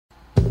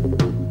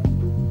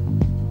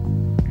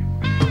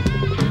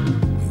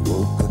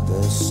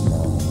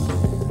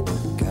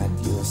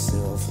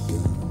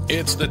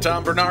It's the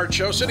Tom Bernard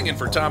Show. Sitting in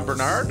for Tom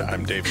Bernard,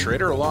 I'm Dave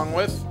Schrader, along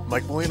with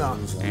Mike Molina,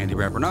 Andy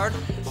Brad Bernard,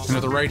 and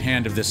at the right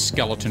hand of this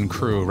skeleton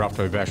crew, Ralph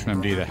W. Basham,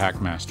 MD, the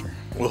Hackmaster.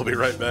 We'll be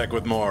right back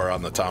with more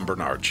on the Tom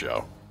Bernard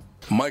Show.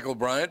 Michael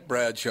Bryant,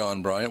 Brad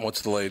Sean Bryant,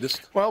 what's the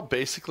latest? Well,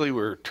 basically,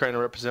 we're trying to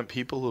represent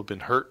people who have been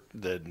hurt,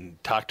 then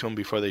talk to them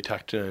before they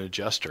talk to an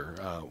adjuster.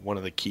 One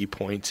of the key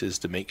points is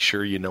to make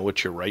sure you know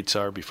what your rights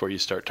are before you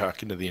start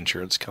talking to the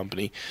insurance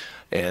company,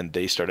 and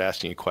they start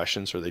asking you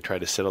questions or they try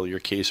to settle your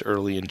case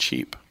early and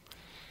cheap.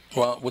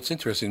 Well, what's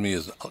interesting to me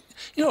is,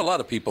 a lot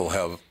of people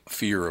have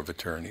fear of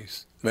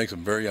attorneys. It makes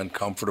them very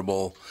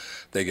uncomfortable.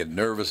 They get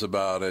nervous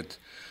about it.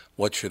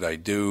 What should I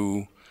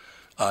do?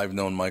 I've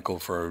known Michael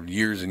for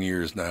years and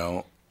years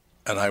now,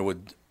 and I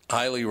would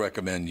highly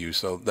recommend you.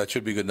 So that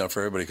should be good enough for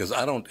everybody, because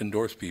I don't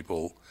endorse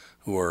people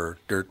who are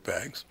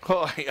dirtbags.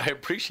 Well, I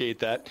appreciate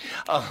that.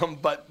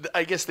 But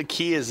I guess the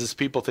key is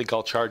people think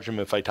I'll charge them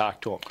if I talk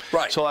to them.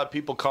 Right. So a lot of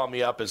people call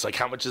me up. It's like,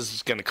 how much is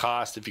this going to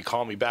cost if you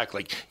call me back?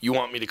 Like, you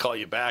want me to call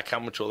you back? How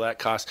much will that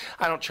cost?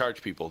 I don't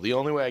charge people. The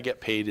only way I get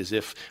paid is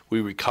if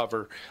we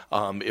recover,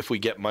 if we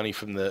get money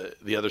from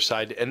the other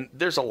side. And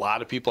there's a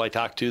lot of people I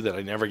talk to that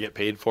I never get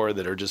paid for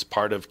that are just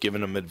part of giving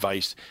them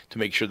advice to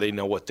make sure they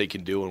know what they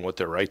can do and what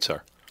their rights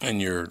are.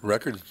 And your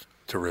record's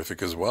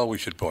terrific as well, we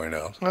should point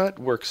out. It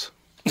works.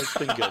 It's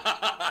been good.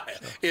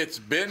 It's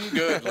been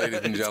good, ladies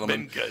and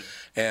gentlemen. It's been good.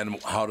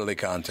 And how do they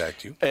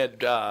contact you?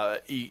 And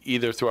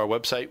either through our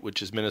website,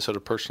 which is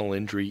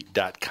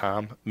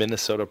minnesotapersonalinjury.com,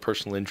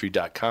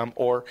 minnesotapersonalinjury.com,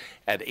 or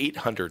at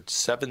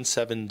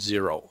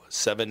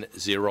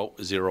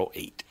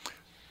 800-770-7008.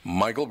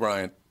 Michael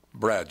Bryant,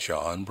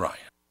 Bradshaw, and Bryant.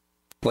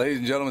 Ladies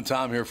and gentlemen,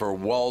 Tom here for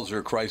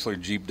Walzer Chrysler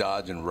Jeep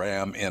Dodge and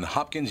Ram in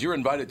Hopkins. You're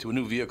invited to a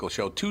new vehicle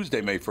show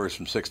Tuesday, May 1st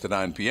from 6 to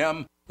 9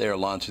 p.m. They are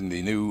launching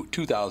the new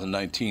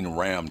 2019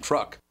 Ram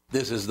truck.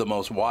 This is the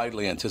most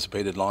widely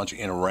anticipated launch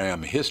in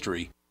Ram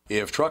history.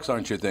 If trucks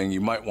aren't your thing, you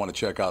might want to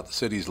check out the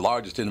city's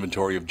largest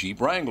inventory of Jeep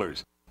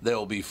Wranglers.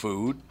 There'll be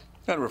food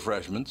and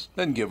refreshments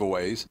and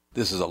giveaways.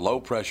 This is a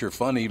low-pressure,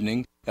 fun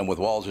evening, and with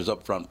Walzer's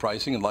upfront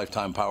pricing and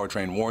lifetime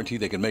powertrain warranty,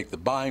 they can make the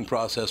buying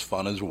process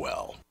fun as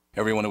well.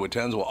 Everyone who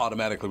attends will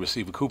automatically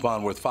receive a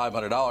coupon worth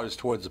 $500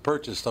 towards the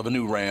purchase of a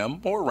new Ram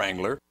or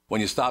Wrangler.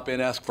 When you stop in,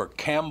 ask for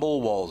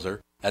Campbell Walzer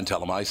and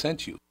tell him I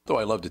sent you. Though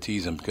I love to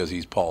tease him because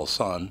he's Paul's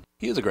son.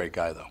 He is a great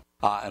guy, though,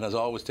 and has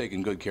always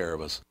taken good care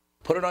of us.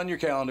 Put it on your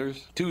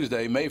calendars,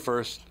 Tuesday, May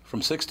 1st,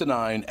 from 6 to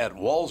 9 at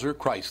Walzer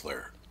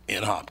Chrysler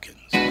in Hopkins.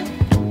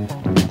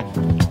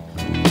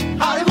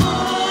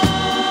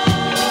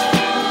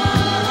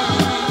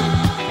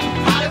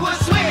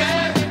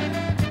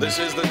 This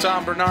is the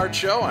Tom Bernard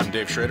Show. I'm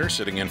Dave Schrader,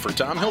 sitting in for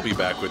Tom. He'll be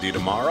back with you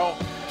tomorrow.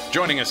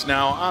 Joining us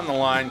now on the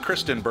line,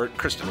 Kristen Burt.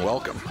 Kristen,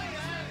 welcome.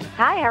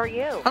 Hi, how are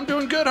you? I'm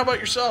doing good. How about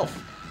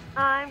yourself?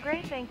 I'm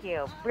great, thank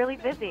you. Really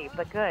busy,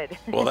 but good.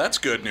 Well, that's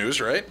good news,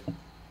 right?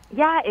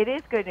 Yeah, it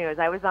is good news.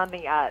 I was on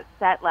the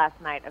set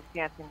last night of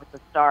Dancing with the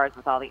Stars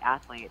with all the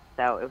athletes,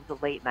 so it was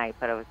a late night,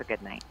 but it was a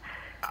good night.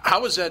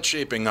 How is that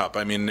shaping up?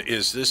 I mean,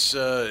 is this,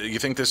 you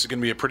think this is going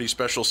to be a pretty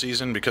special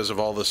season because of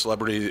all the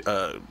celebrity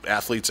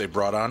athletes they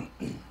brought on?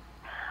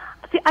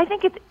 See, I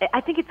think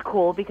it's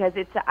cool because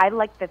I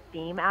like the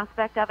theme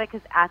aspect of it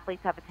because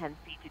athletes have a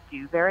tendency to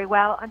do very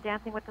well on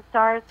Dancing with the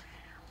Stars.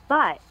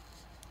 But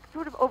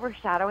sort of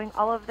overshadowing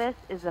all of this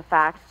is the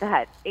fact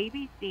that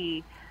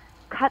ABC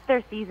cut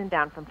their season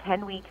down from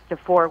 10 weeks to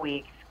 4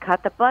 weeks,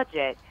 cut the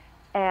budget,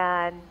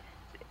 and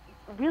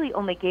really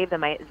only gave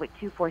them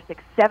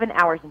 7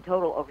 hours in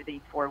total over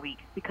these 4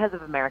 weeks because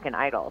of American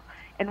Idol.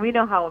 And we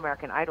know how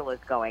American Idol is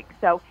going.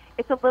 So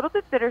it's a little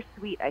bit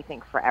bittersweet, I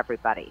think, for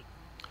everybody.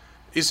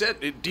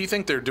 Do you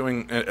think they're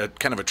doing a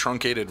kind of a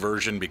truncated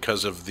version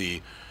because of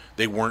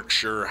they weren't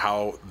sure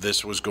how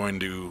this was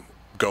going to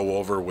go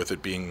over with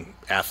it being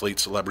athlete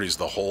celebrities,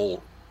 the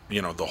whole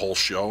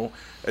show?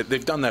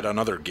 They've done that on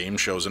other game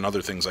shows and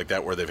other things like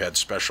that where they've had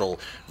special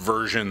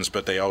versions,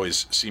 but they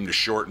always seem to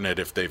shorten it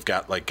if they've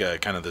got like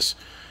kind of this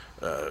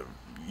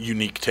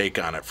unique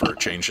take on it for a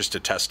change, just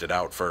to test it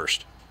out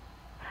first.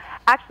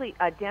 Actually,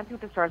 Dancing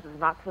with the Stars was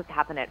not supposed to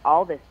happen at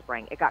all this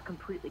spring. It got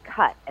completely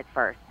cut at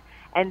first.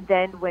 And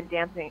then when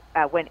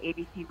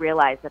ABC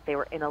realized that they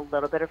were in a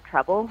little bit of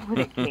trouble when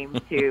it came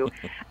to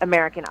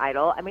American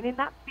Idol, I mean, and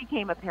that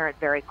became apparent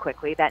very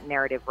quickly. That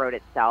narrative wrote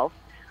itself.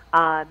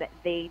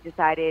 They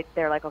decided,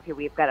 they're like, okay,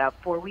 we've got a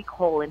 4-week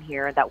hole in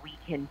here that we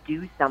can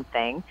do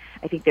something.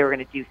 I think they were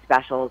going to do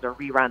specials or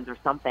reruns or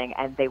something,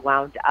 and they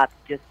wound up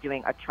just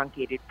doing a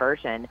truncated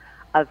version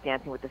of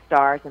Dancing with the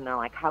Stars, and they're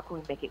like, how can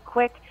we make it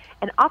quick?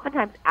 And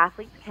oftentimes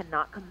athletes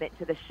cannot commit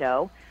to the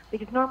show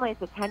because normally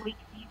it's a 10-week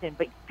season,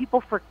 but people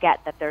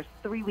forget that there's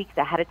 3 weeks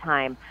ahead of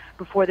time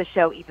before the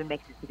show even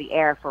makes it to the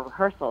air for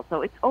rehearsal.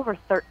 So it's over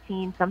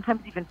 13,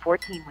 sometimes even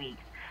 14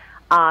 weeks.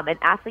 And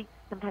athletes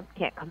sometimes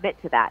can't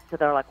commit to that. So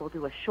they're like, we'll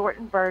do a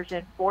shortened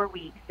version, 4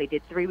 weeks. They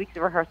did 3 weeks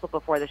of rehearsal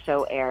before the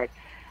show aired.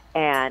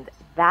 And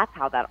that's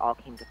how that all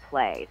came to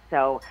play.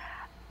 So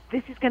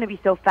this is going to be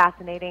so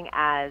fascinating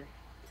as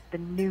the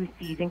new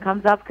season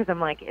comes up because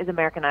I'm like, is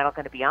American Idol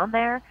going to be on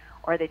there?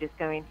 Or are they just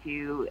going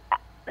to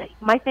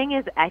my thing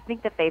is, I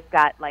think that they've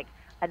got like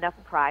enough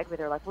pride where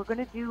they're like, we're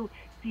going to do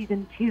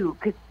season 2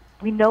 because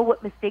we know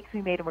what mistakes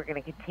we made and we're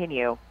going to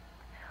continue.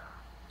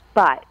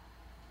 But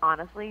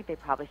honestly, they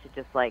probably should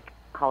just like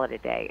call it a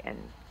day and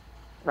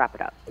wrap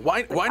it up.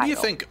 Why do you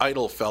think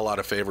Idol fell out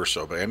of favor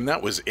so bad? I mean,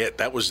 that was it.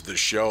 That was the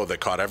show that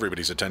caught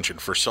everybody's attention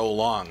for so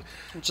long.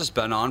 It's just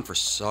been on for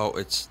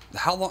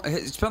how long?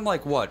 It's been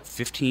like, what,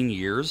 15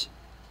 years?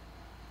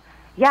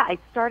 Yeah, it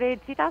started,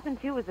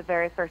 2002 was the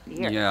very first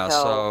year.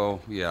 Yeah,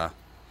 yeah.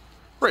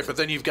 Right, but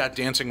then you've got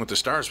Dancing with the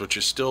Stars, which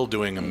is still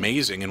doing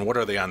amazing. And what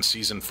are they on,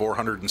 season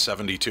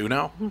 472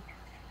 now?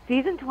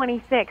 Season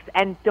 26,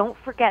 and don't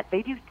forget,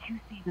 they do 2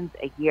 seasons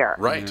a year.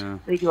 Right. Yeah.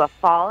 They do a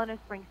fall and a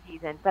spring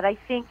season. But I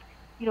think,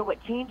 you know,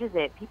 what changes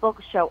it, people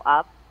show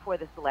up for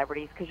the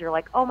celebrities because you're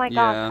like, oh my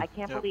gosh, I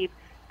can't believe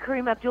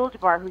Kareem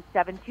Abdul-Jabbar, who's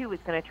 7'2", is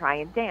going to try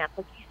and dance.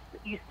 Like,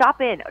 you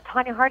stop in.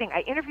 Tanya Harding,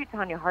 I interviewed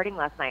Tanya Harding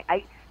last night.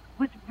 I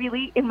was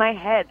really in my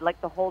head,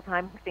 like, the whole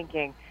time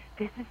thinking,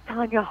 this is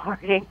Tanya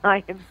Harding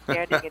I am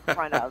standing in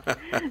front of.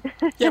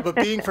 Yeah, but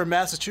being from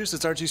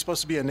Massachusetts, aren't you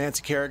supposed to be a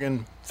Nancy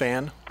Kerrigan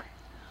fan?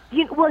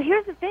 Well,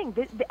 here's the thing.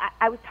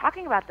 I was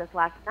talking about this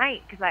last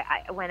night because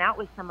I went out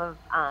with some of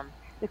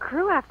the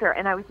crew after,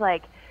 and I was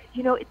like,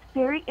 you know, it's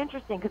very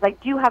interesting because I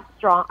do have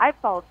I've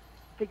followed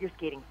figure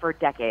skating for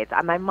decades.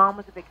 My mom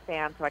was a big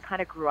fan, so I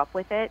kind of grew up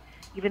with it,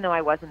 even though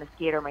I wasn't a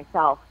skater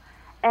myself.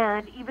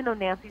 And even though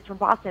Nancy's from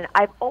Boston,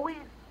 I've always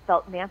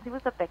felt Nancy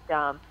was a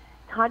victim.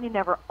 Tanya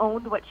never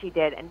owned what she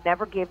did and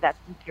never gave that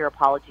sincere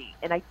apology.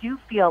 And I do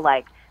feel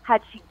like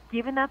had she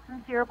given that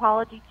sincere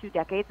apology 2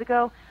 decades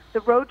ago,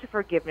 the road to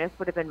forgiveness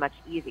would have been much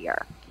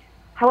easier.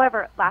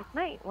 However, last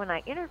night when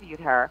I interviewed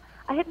her,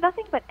 I had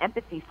nothing but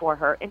empathy for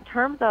her in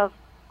terms of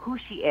who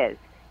she is.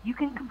 You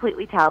can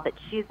completely tell that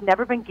she's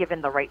never been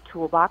given the right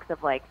toolbox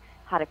of like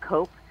how to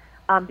cope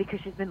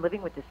because she's been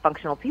living with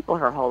dysfunctional people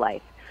her whole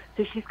life.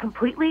 So she's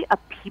completely a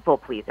people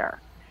pleaser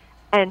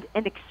and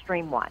an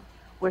extreme one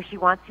where she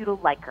wants you to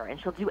like her and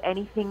she'll do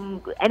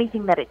anything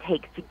that it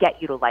takes to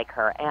get you to like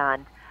her.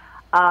 And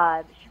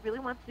she really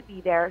wants to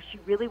be there. She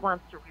really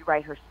wants to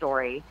rewrite her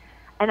story.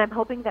 And I'm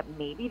hoping that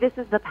maybe this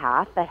is the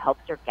path that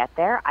helps her get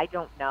there. I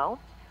don't know.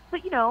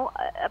 But, you know,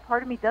 a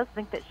part of me does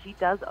think that she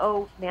does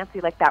owe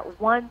Nancy like that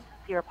one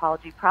sincere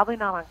apology, probably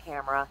not on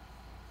camera,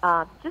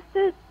 just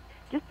to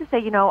say,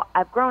 you know,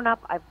 I've grown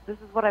up, this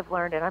is what I've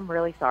learned, and I'm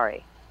really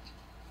sorry.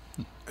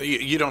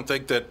 You don't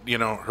think that, you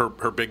know,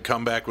 her big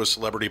comeback was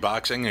celebrity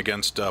boxing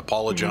against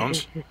Paula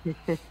Jones?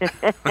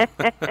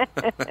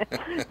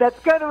 That's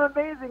kind of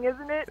amazing,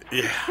 isn't it?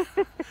 Yeah,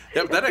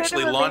 that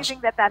actually kind of launched.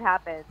 Amazing that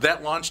happened.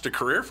 That launched a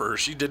career for her.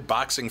 She did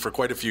boxing for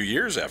quite a few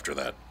years after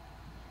that.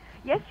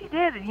 Yes, she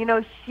did. You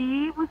know,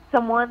 she was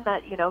someone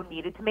that, you know,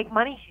 needed to make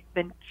money.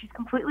 She's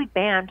completely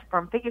banned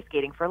from figure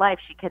skating for life.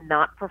 She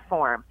cannot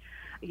perform.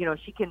 You know,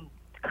 she can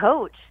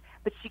coach,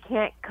 but she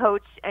can't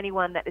coach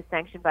anyone that is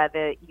sanctioned by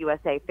the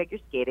USA Figure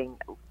Skating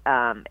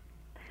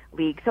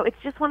League. So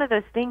it's just one of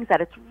those things that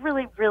it's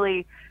really,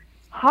 really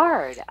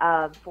hard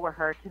for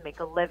her to make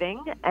a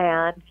living.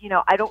 And, you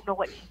know, I don't know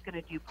what she's going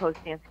to do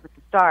post Dancing with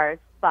the Stars,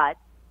 but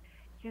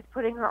she's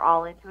putting her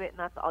all into it, and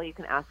that's all you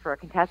can ask for a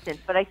contestant.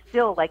 But I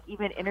still, like,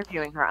 even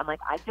interviewing her, I'm like,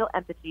 I feel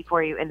empathy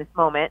for you in this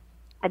moment.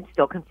 I'm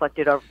still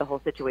conflicted over the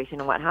whole situation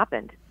and what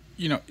happened.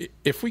 You know,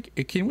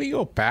 can we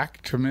go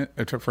back for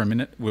a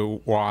minute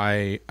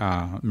why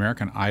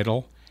American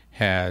Idol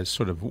has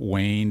sort of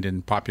waned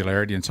in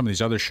popularity, and some of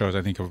these other shows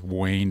I think have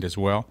waned as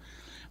well.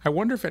 I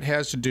wonder if it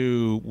has to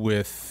do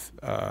with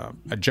a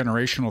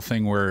generational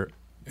thing where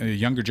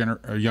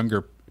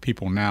younger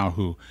people now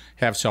who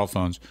have cell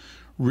phones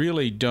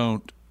really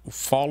don't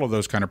follow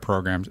those kind of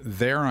programs.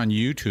 They're on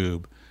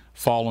YouTube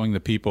following the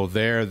people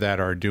there that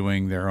are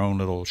doing their own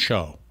little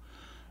show,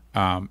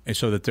 and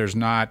so that there's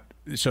not.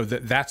 So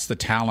that's the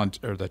talent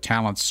or the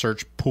talent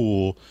search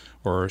pool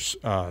or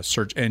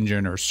search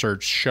engine or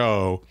search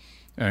show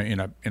in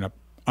a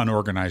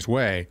unorganized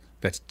way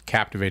that's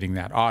captivating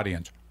that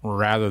audience,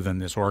 rather than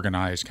this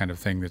organized kind of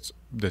thing that's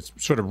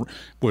sort of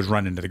was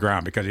run into the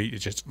ground because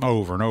it's just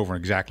over and over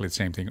exactly the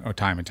same thing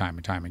time and time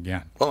and time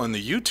again. Well, and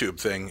the YouTube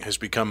thing has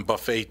become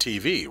buffet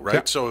TV, right?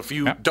 Yep. So if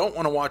you don't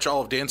want to watch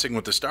all of Dancing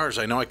with the Stars,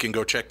 I know I can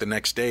go check the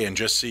next day and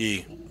just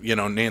see, you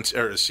know, Nancy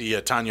or see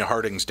Tanya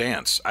Harding's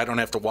dance. I don't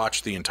have to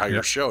watch the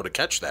entire show to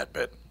catch that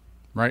bit.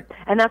 Right.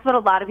 And that's what a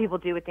lot of people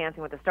do with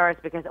Dancing with the Stars,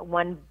 because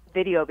one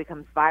video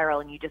becomes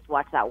viral and you just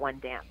watch that one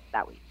dance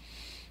that week.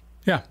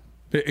 Yeah.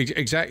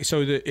 Exactly. So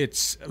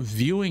its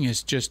viewing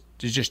has just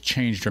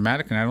changed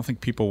dramatically. And I don't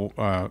think people,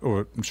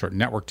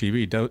 network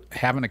TV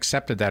haven't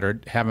accepted that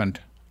or haven't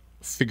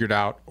figured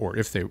out, or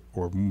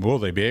will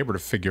they be able to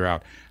figure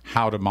out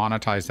how to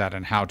monetize that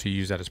and how to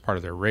use that as part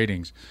of their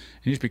ratings.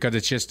 And just because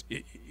it's just,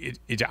 in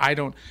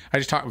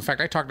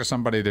fact, I talked to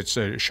somebody that's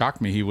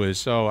shocked me. He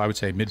was, I would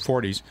say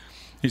mid-40s.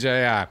 He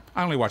said,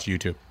 I only watch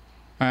YouTube.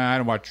 I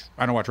don't watch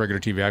regular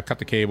TV. I've cut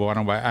the cable.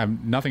 I'm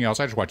nothing else.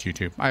 I just watch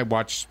YouTube. I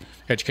watch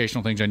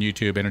educational things on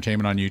YouTube,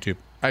 entertainment on YouTube.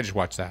 I just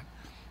watch that.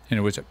 And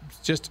it was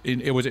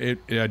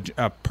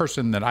a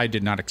person that I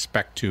did not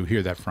expect to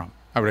hear that from.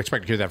 I would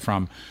expect to hear that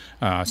from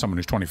someone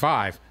who's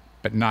 25,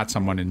 but not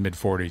someone in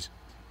mid-40s,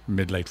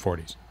 mid-late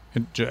 40s.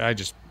 I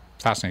just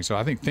fascinating. So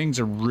I think things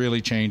are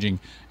really changing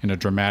in a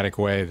dramatic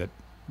way that,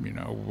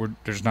 we're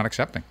just not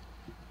accepting.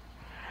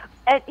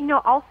 And,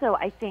 also,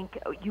 I think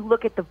you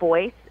look at The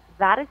Voice,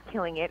 that is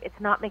killing it. It's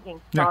not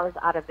making stars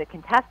out of the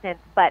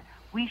contestants, but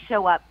we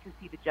show up to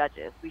see the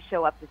judges. We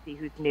show up to see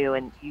who's new,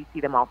 and you see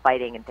them all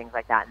fighting and things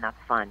like that, and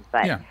that's fun.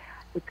 But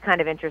it's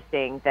kind of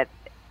interesting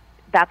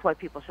that's why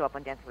people show up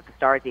on Dancing with the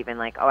Stars, even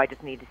like, I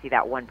just need to see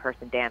that one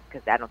person dance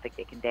because I don't think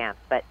they can dance.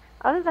 But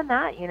other than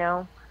that,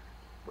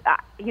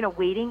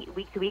 waiting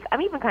week to week,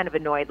 I'm even kind of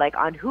annoyed. Like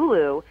on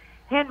Hulu,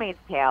 Handmaid's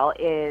Tale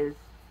is,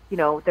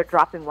 they're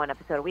dropping one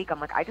episode a week. I'm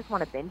like, I just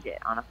want to binge it,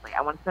 honestly.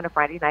 I want to spend a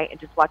Friday night and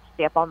just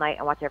stay up all night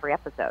and watch every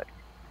episode.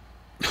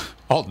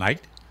 All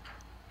night?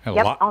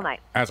 All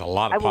night. That's a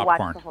lot of popcorn. popcorn.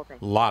 I will watch the whole thing.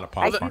 A lot of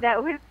popcorn. I do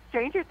that with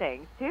Stranger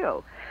Things,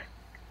 too.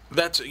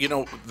 That's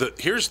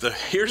here's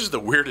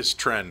the weirdest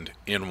trend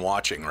in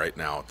watching right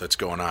now that's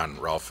going on,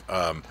 Ralph.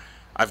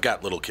 I've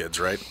got little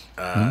kids, right?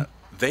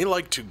 They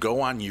like to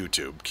go on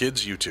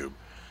kids YouTube,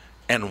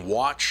 and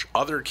watch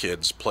other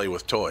kids play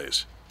with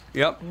toys.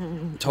 Yep.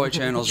 Toy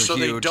channels are so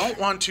huge. So they don't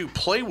want to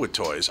play with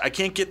toys. I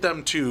can't get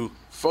them to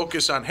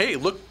focus on, hey,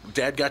 look,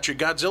 Dad got your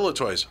Godzilla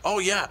toys. Oh,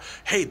 yeah.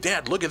 Hey,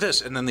 Dad, look at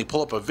this. And then they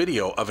pull up a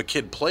video of a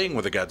kid playing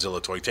with a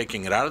Godzilla toy,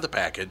 taking it out of the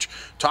package,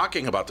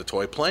 talking about the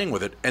toy, playing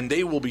with it, and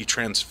they will be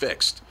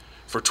transfixed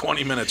for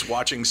 20 minutes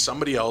watching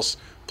somebody else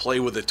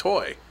play with a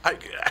toy. I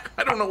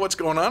don't know what's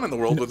going on in the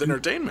world with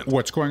entertainment.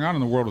 What's going on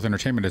in the world with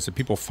entertainment is that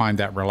people find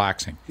that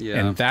relaxing. Yeah.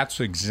 And that's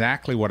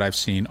exactly what I've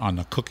seen on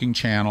the Cooking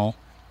Channel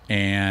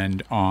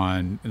and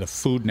on the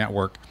Food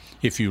Network.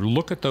 If you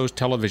look at those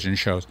television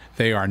shows,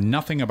 they are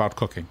nothing about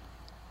cooking,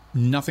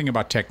 nothing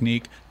about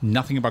technique,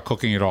 nothing about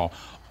cooking at all.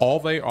 All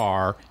they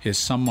are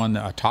is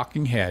a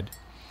talking head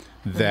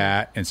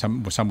and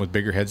some with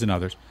bigger heads than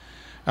others,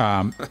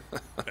 that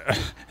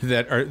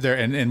are there.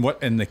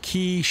 And the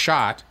key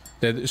shot,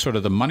 sort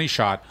of the money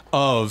shot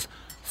of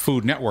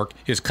Food Network,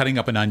 is cutting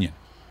up an onion.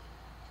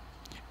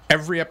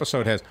 Every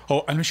episode has,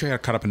 let me show you how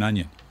to cut up an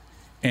onion.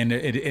 And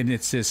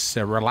it's this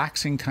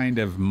relaxing kind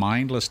of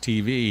mindless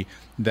TV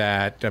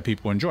that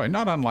people enjoy.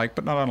 Not unlike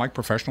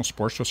professional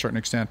sports to a certain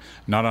extent.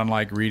 Not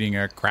unlike reading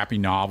a crappy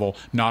novel.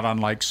 Not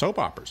unlike soap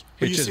operas.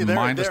 It's just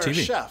mindless TV. They're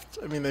a chef.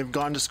 I mean, they've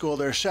gone to school.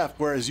 They're a chef.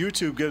 Whereas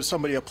YouTube gives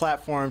somebody a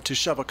platform to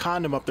shove a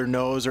condom up their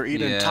nose or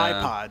eat a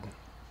Tide Pod.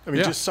 I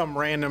mean, just some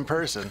random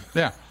person.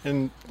 Yeah.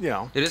 And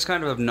it is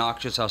kind of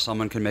obnoxious how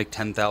someone can make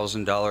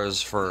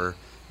 $10,000 for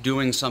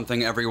doing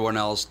something everyone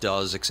else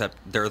does, except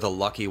they're the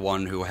lucky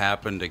one who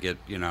happened to get,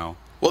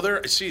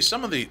 Well,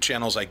 some of the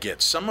channels I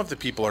get, some of the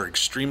people are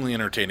extremely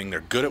entertaining.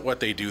 They're good at what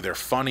they do. They're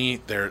funny.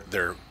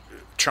 They're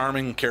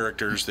charming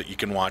characters that you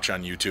can watch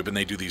on YouTube, and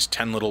they do these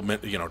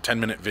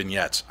 10-minute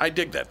vignettes. I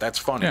dig that. That's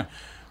funny. Yeah.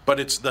 But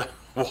it's the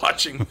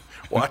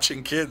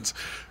watching kids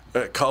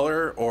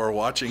color or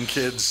watching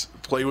kids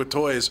play with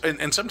toys.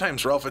 And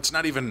sometimes, Ralph, it's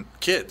not even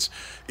kids.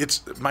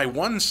 It's my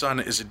one son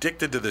is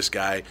addicted to this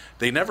guy.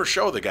 They never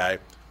show the guy,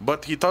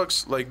 but he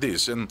talks like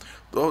this. And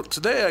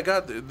today I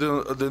got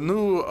the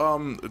new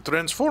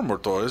Transformer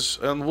toys,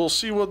 and we'll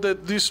see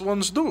what these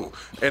ones do.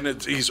 And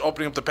he's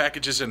opening up the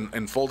packages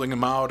and folding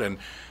them out, and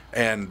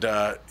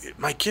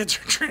my kids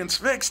are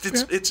transfixed.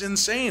 It's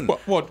insane.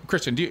 Well,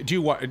 Kristen,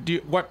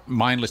 what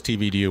mindless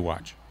TV do you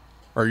watch?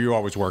 Or are you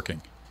always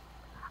working?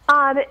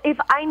 If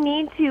I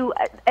need to,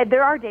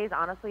 there are days,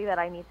 honestly, that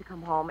I need to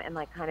come home and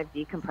kind of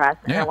decompress,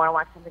 and I want to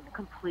watch something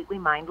completely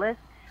mindless.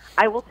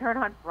 I will turn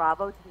on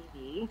Bravo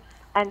TV,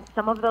 and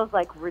some of those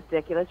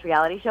ridiculous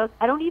reality shows,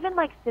 I don't even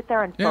sit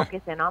there and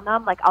focus in on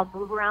them. I'll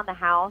move around the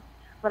house,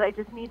 but I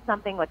just need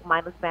something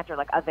mindless banter,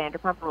 like a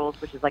Vanderpump Rules,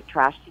 which is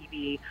trash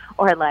TV,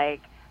 or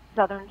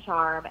Southern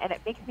Charm, and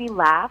it makes me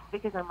laugh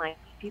because I'm like,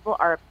 people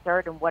are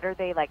absurd, and what are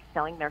they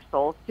selling their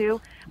souls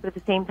to? But at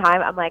the same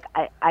time, I'm like,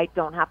 I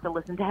don't have to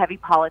listen to heavy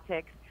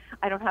politics.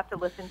 I don't have to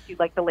listen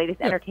to the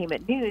latest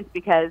entertainment news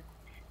because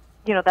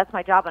that's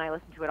my job, and I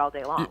listen to it all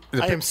day long.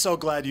 I am so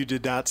glad you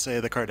did not say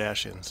the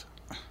Kardashians.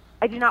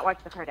 I do not watch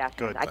the Kardashians.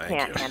 Good, I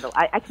can't handle.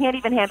 I can't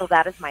even handle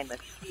that as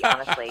mindless TV,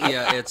 honestly.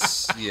 Yeah,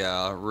 it's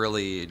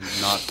really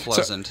not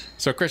pleasant.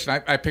 So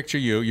Christian, I picture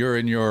you. You're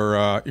in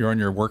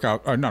your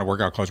workout, not a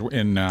workout clothes.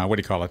 In what do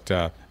you call it?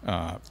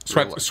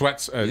 Sweats.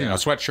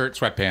 Sweatshirt,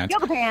 sweatpants.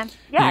 Yoga pants.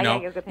 Yeah,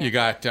 yoga pants. You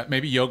got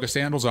maybe yoga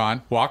sandals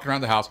on, walking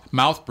around the house,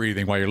 mouth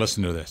breathing while you're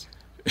listening to this.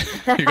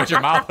 You got your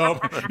mouth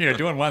open. You're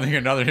doing one thing or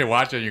another. You're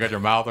watching. You got your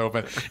mouth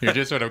open. You're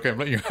just sort of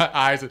your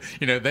eyes.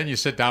 Then you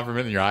sit down for a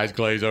minute and your eyes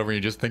glaze over. And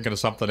you're just thinking of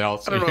something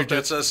else. I don't know if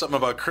that says something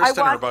about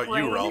Kristen or about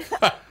you, Ralph.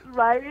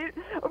 Right?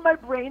 Or my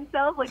brain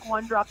cells,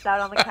 one drops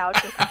out on the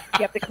couch. And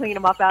you have to clean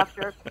them up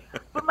after.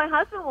 But my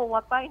husband will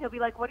walk by and he'll be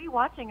like, "What are you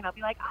watching?" And I'll be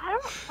like, "I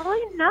don't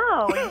really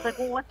know." And he's like,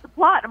 "Well, what's the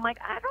plot?" I'm like,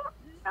 "I don't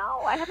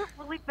know. I haven't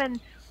really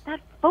been that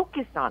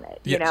focused on it."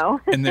 Yes.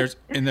 And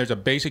there's a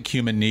basic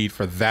human need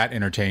for that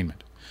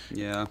entertainment.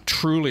 Yeah.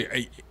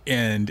 Truly,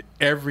 and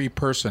every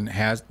person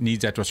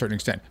needs that to a certain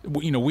extent.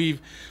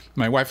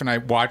 My wife and I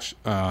watch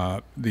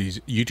these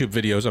YouTube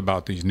videos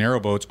about these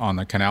narrowboats on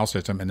the canal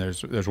system, and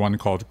there's one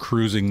called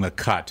Cruising the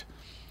Cut,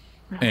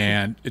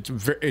 and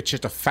it's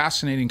just a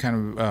fascinating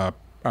kind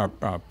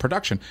of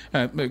production.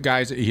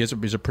 Guys,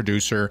 he's a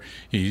producer.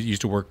 He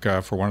used to work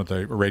for one of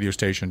the radio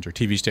stations or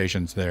TV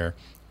stations there,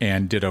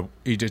 and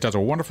he just does a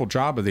wonderful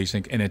job of these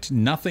things. And it's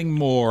nothing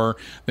more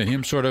than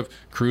him sort of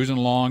cruising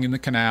along in the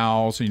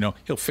canals.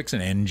 He'll fix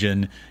an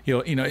engine.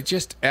 It's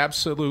just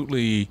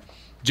absolutely.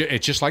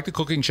 It's just like the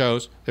cooking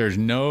shows. There's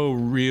no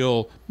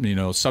real,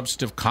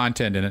 substantive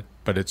content in it,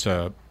 but it's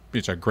a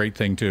great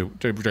thing to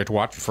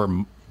watch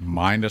for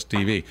mindless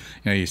TV.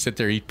 You sit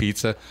there, eat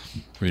pizza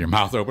with your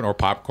mouth open or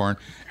popcorn,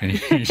 and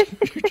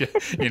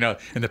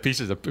and the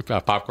pieces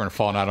of popcorn are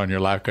falling out on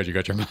your lap because you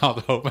got your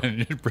mouth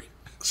open.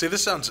 See,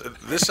 this sounds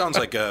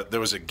like there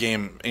was a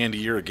game. Andy,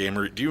 you're a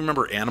gamer. Do you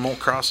remember Animal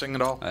Crossing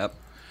at all? Yep.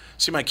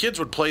 See, my kids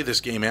would play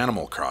this game,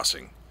 Animal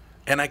Crossing,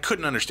 and I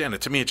couldn't understand it.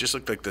 To me, it just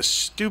looked like the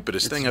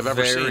stupidest thing I've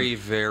ever seen. Very,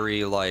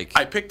 very like.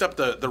 I picked up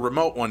the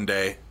remote one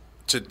day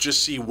to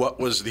just see what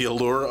was the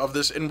allure of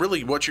this. And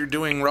really what you're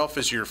doing, Ralph,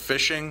 is you're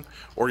fishing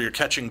or you're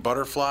catching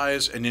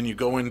butterflies, and then you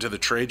go into the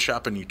trade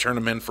shop and you turn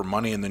them in for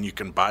money, and then you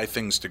can buy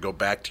things to go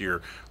back to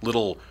your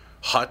little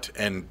hut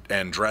and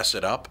dress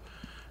it up.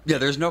 Yeah,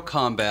 there's no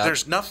combat.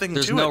 There's nothing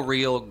There's to no it.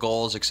 real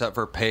goals except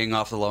for paying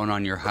off the loan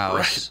on your house.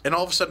 Right. And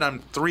all of a sudden I'm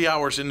 3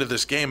 hours into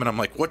this game and I'm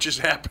like, what just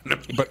happened to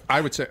me? But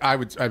I would say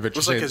it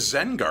was like a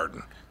Zen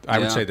garden. I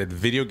would say that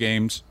video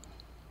games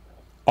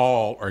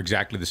all are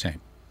exactly the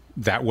same.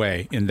 That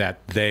way, in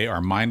that they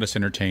are mindless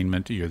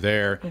entertainment. You're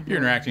there, you're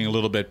interacting a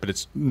little bit, but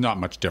it's not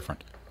much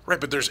different. Right,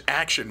 but there's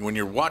action when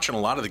you're watching a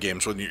lot of the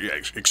games, when you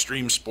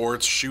extreme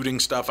sports, shooting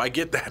stuff. I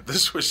get that.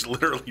 This was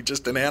literally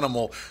just an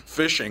animal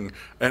fishing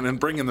and then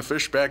bringing the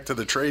fish back to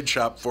the trade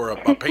shop for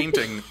a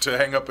painting to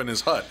hang up in his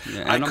hut.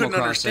 Yeah, I couldn't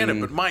understand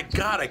it, but my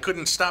God, I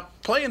couldn't stop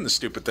playing the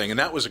stupid thing. And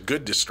that was a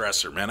good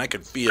distressor, man. I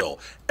could feel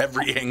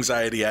every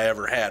anxiety I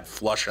ever had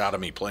flush out of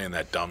me playing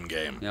that dumb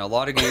game. Yeah, a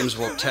lot of games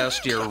will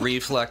test your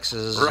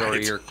reflexes or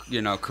your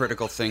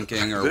critical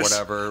thinking or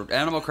whatever.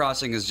 Animal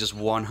Crossing is just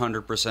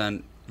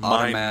 100%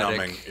 automatic.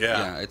 Mind-numbing,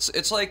 yeah.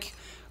 It's like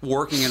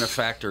working in a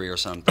factory or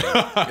something.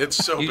 It's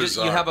so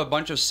bizarre. You have a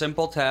bunch of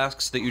simple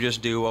tasks that you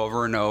just do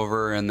over and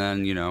over, and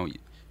then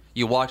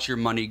you watch your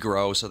money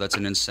grow. So that's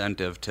an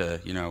incentive to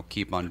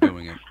keep on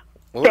doing it.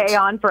 Stay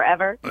on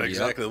forever.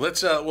 Exactly.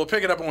 Let's we'll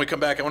pick it up when we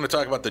come back. I want to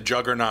talk about the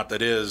juggernaut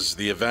that is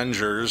the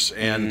Avengers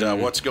and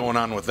what's going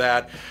on with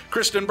that.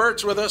 Kristen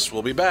Burt's with us.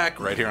 We'll be back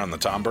right here on the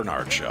Tom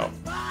Bernard Show.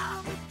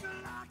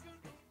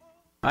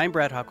 I'm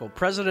Brad Huckle,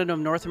 president of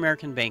North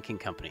American Banking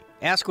Company.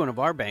 Ask one of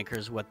our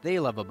bankers what they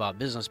love about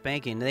business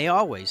banking. They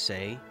always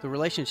say the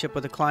relationship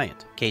with the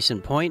client. Case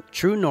in point,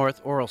 True North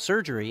Oral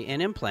Surgery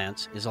and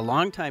Implants is a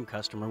longtime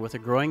customer with a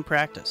growing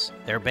practice.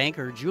 Their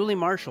banker, Julie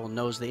Marshall,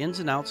 knows the ins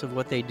and outs of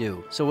what they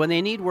do. So when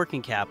they need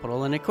working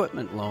capital, an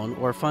equipment loan,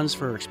 or funds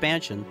for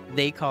expansion,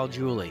 they call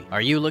Julie. Are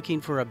you looking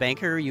for a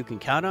banker you can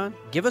count on?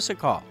 Give us a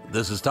call.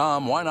 This is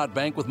Tom. Why not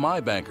bank with my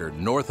banker,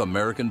 North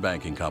American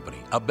Banking Company?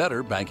 A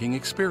better banking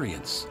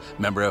experience.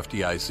 Member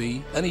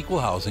FDIC, an equal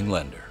housing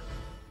lender.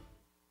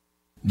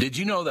 Did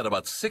you know that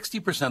about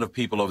 60% of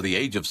people over the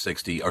age of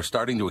 60 are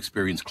starting to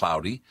experience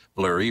cloudy,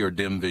 blurry, or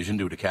dim vision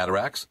due to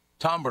cataracts?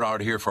 Tom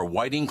Bernard here for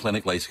Whiting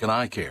Clinic LASIK and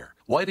Eye Care.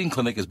 Whiting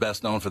Clinic is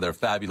best known for their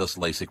fabulous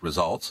LASIK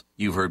results.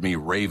 You've heard me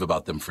rave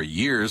about them for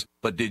years,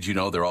 but did you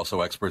know they're also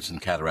experts in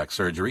cataract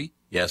surgery?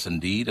 Yes,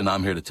 indeed, and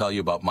I'm here to tell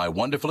you about my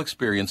wonderful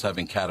experience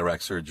having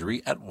cataract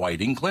surgery at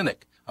Whiting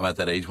Clinic. I'm at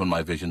that age when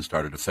my vision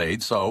started to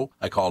fade, so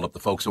I called up the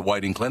folks at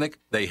Whiting Clinic.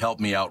 They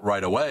helped me out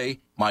right away.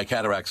 My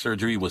cataract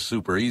surgery was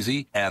super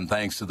easy, and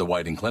thanks to the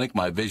Whiting Clinic,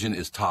 my vision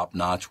is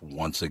top-notch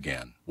once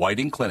again.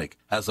 Whiting Clinic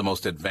has the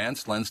most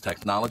advanced lens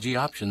technology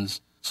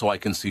options, so I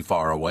can see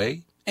far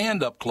away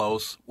and up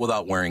close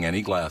without wearing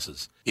any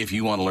glasses. If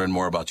you want to learn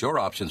more about your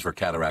options for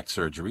cataract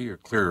surgery or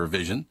clearer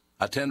vision,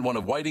 attend one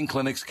of Whiting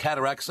Clinic's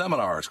cataract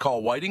seminars.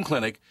 Call Whiting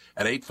Clinic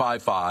at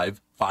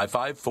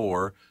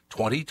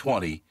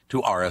 855-554-2020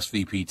 to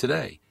RSVP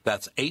today.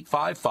 That's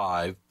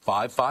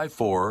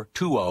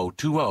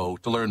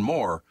 855-554-2020 to learn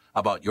more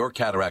about your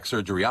cataract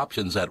surgery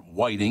options at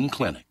Whiting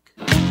Clinic.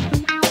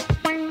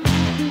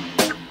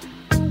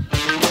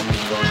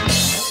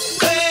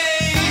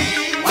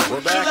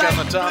 We're back on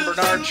the Tom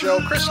Bernard Show.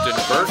 Kristen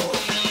Burt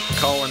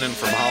calling in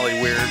from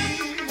Hollyweird.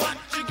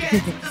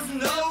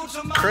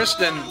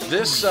 Kristen,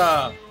 this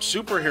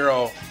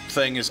superhero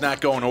thing is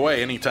not going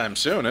away anytime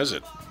soon, is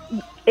it?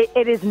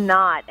 It is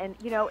not. And,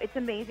 it's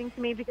amazing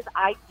to me because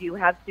I do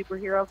have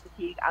superhero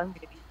fatigue. I'm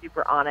going to be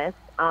super honest.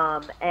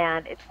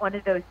 And it's one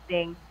of those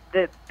things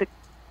that the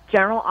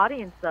general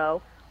audience,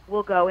 though,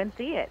 will go and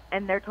see it.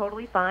 And they're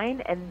totally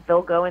fine. And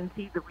they'll go and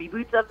see the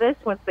reboots of this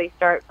once they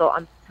start. So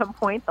on some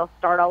point, they'll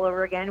start all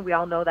over again. We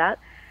all know that.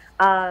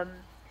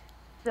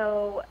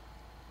 So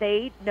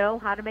they know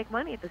how to make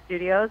money at the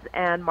studios.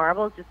 And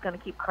Marvel is just going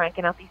to keep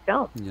cranking out these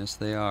films. Yes,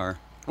 they are.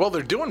 Well,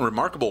 they're doing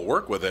remarkable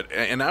work with it,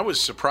 and I was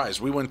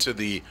surprised. We went to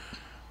the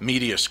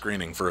media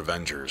screening for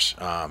Avengers,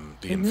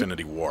 the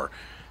Infinity War,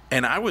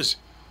 and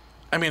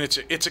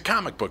it's a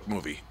comic book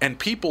movie, and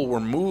people were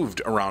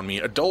moved around me.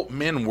 Adult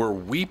men were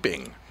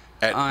weeping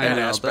at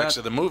aspects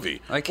of the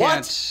movie. I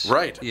can't. What?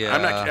 Right. Yeah.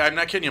 I'm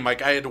not kidding you,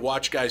 Mike. I had to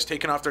watch guys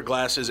taking off their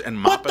glasses and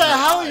mopping What the their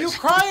hell eyes. are you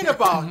crying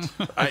about?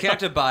 I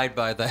can't abide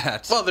by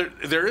that. Well,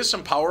 there is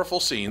some powerful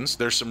scenes.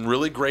 There's some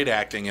really great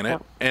acting in it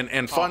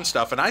and fun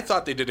stuff. And I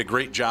thought they did a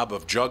great job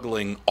of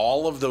juggling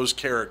all of those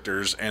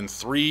characters and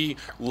 3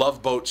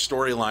 Love Boat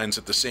storylines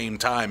at the same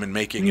time and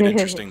making it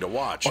interesting to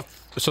watch.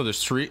 So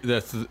there's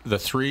the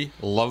 3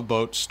 Love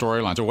Boat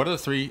storylines. Or what are the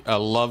 3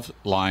 love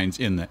lines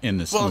in this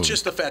movie? Well, it's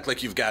just the fact,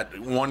 like, you've got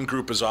one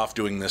group is off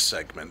doing this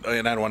segment,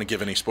 and I don't want to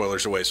give any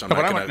spoilers away, so I'm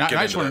not going to get into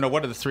I just want to know,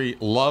 what are the 3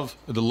 love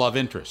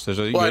interests?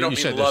 I don't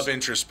mean love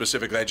interest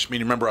specifically. I just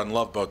mean, remember on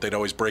Love Boat, they'd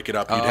always break it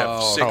up. You'd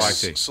have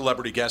 6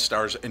 celebrity guest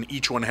stars, and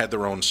each one had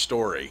their own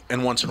story.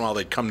 And once in a while,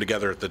 they'd come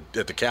together at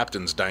the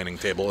captain's dining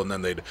table, and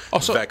then they'd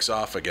vex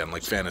off again,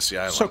 like Fantasy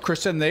Island. So,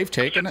 Kristen, they've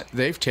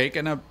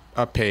taken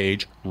a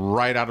page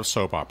right out of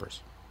soap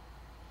operas.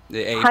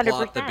 The A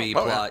plot, the B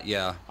plot,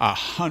 yeah.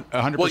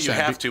 100%. Well, you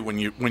have to when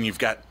you've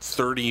got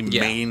 30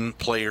 main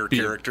player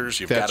characters.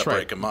 You've got to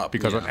break them up.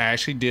 Because what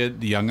Ashley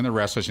did, The Young and the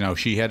Restless,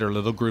 she had her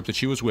little group that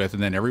she was with,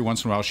 and then every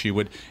once in a while she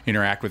would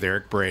interact with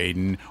Eric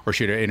Braeden, or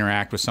she'd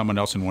interact with someone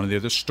else in one of the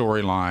other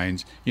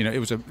storylines. It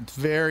was a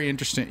very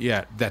interesting.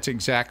 Yeah, that's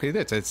exactly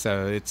this.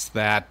 It's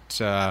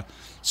that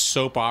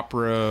soap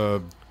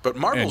opera. But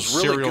Marvel's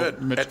really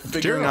good at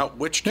figuring out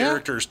which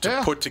characters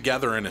to put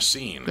together in a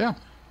scene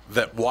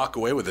that walk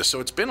away with this.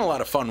 So it's been a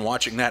lot of fun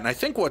watching that. And I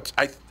think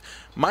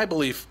my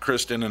belief,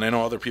 Kristen, and I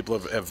know other people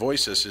have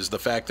voiced this, is the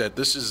fact that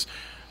this is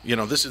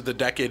the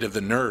decade of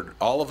the nerd.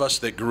 All of us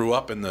that grew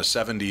up in the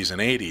 70s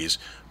and 80s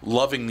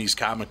loving these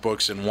comic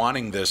books and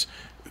wanting this,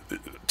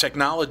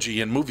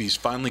 technology and movies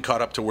finally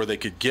caught up to where they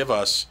could give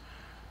us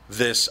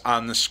this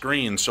on the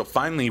screen. So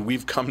finally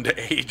we've come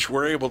to age.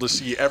 We're able to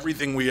see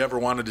everything we ever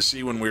wanted to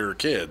see when we were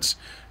kids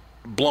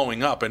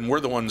blowing up, and we're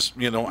the ones,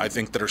 I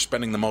think, that are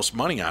spending the most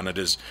money on it.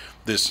 Is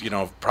this,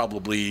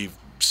 probably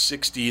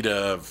 60 to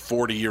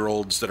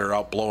 40-year-olds that are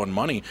out blowing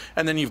money,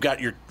 and then you've got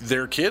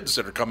their kids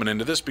that are coming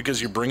into this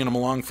because you're bringing them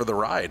along for the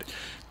ride.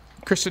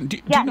 Kristen, do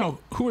you know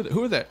who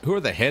are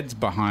the heads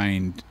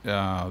behind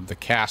the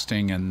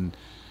casting and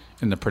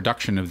the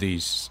production of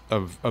these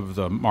of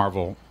the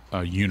Marvel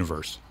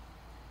universe?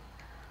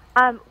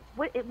 How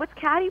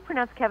do you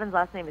pronounce Kevin's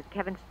last name? Is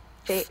Kevin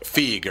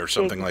Feig or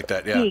something like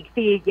that? Yeah.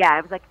 Feig. Yeah,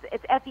 it was like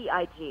it's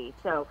Feig.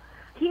 So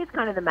he is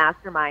kind of the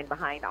mastermind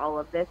behind all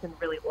of this and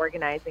really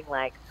organizing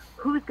like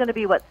who's going to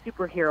be what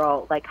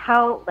superhero, like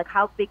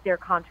how big their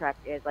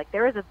contract is. Like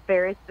there is a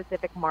very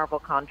specific Marvel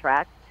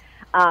contract,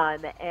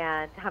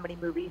 and how many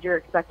movies you're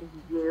expected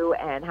to do,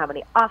 and how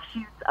many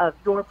offshoots of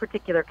your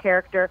particular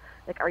character.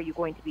 Like, are you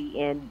going to be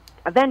in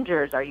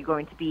Avengers? Are you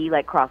going to be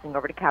like crossing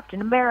over to Captain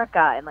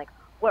America? And like,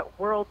 what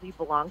world do you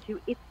belong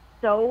to? It's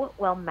so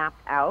well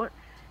mapped out.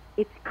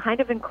 It's kind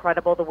of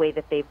incredible the way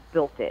that they've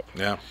built it.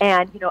 Yeah.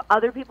 And,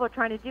 other people are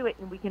trying to do it,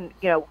 and we can,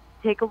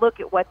 take a look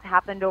at what's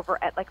happened over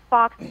at, like,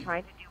 Fox and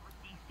trying to do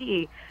with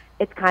DC.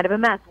 It's kind of a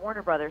mess.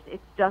 Warner Brothers,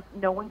 it's just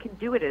no one can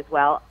do it as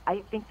well. I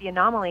think the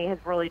anomaly has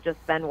really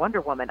just been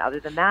Wonder Woman. Other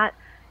than that,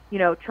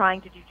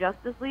 trying to do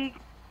Justice League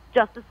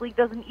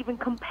doesn't even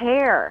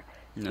compare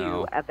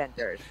to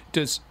Avengers.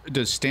 Does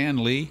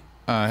Stan Lee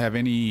have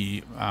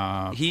any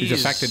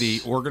the fact that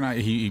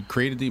he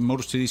created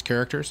most of these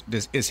characters?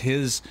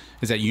 Is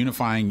that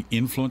unifying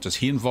influence? Is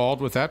he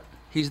involved with that?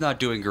 He's not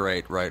doing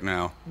great right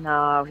now.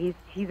 No,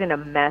 he's in a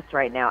mess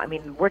right now. I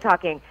mean, we're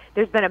talking.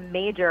 There's been a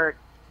major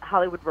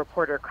Hollywood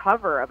Reporter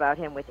cover about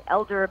him with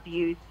elder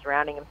abuse,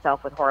 surrounding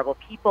himself with horrible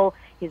people.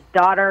 His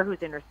daughter,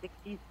 who's in her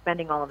 60s,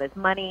 spending all of his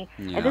money,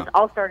 and this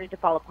all started to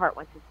fall apart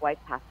once his wife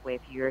passed away a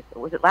few years ago.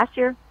 Was it last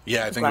year?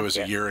 Yeah, I think it was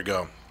a year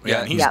ago.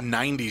 Yeah, and he's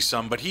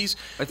 90-some, but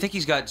I think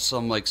he's got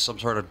some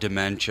sort of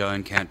dementia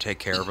and can't take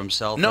care of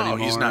himself anymore.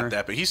 No, he's not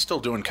that, but he's still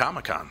doing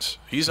Comic-Cons.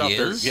 He's out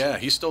there. Yeah,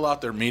 he's still out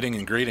there meeting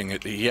and greeting.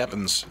 He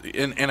happens,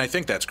 and I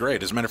think that's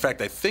great. As a matter of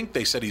fact, I think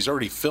they said he's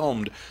already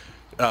filmed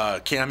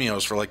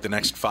cameos for like the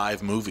next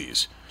 5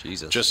 movies.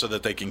 Jesus. Just so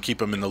that they can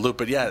keep him in the loop.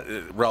 But yeah,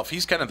 Ralph,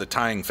 he's kind of the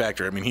tying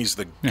factor. I mean, he's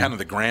kind of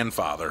the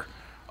grandfather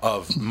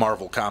of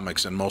Marvel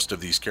Comics and most of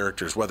these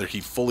characters. Whether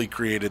he fully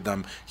created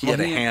them, he had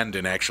a hand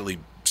in actually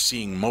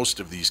seeing most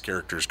of these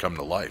characters come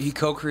to life. He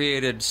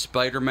co-created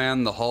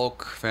Spider-Man, the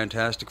Hulk,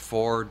 Fantastic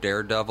Four,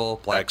 Daredevil,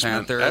 Black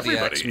Panther,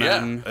 everybody, the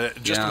X-Men. Yeah.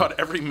 Just about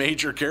every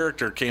major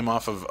character came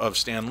off of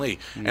Stan Lee.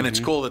 Mm-hmm. And it's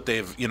cool that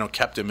they've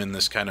kept him in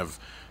this kind of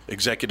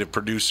executive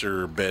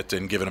producer bit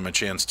and given him a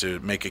chance to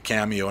make a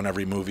cameo in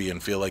every movie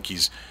and feel like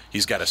he's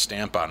got a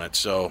stamp on it.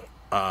 So,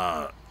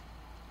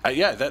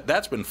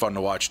 that's been fun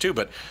to watch too.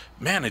 But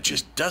man, it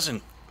just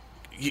doesn't.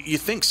 You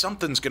think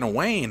something's going to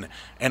wane,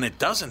 and it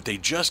doesn't. They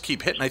just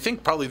keep hitting. I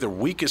think probably the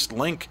weakest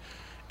link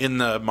in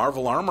the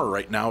Marvel armor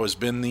right now has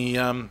been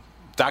the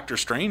Doctor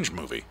Strange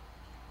movie.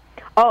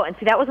 Oh, and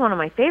see, that was one of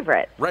my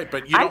favorites. Right,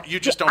 but you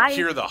just don't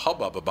hear the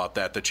hubbub about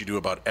that you do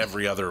about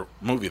every other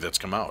movie that's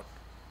come out.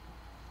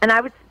 And I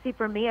would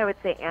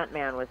say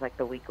Ant-Man was like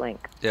the weak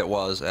link. It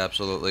was,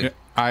 absolutely.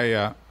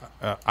 Yeah,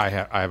 I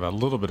have a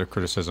little bit of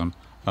criticism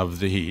of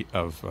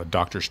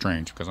Doctor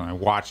Strange, because when I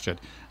watched it,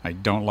 I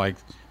don't like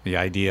the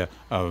idea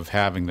of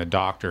having the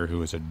Doctor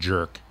who is a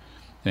jerk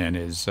and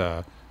is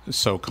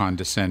so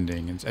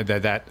condescending, and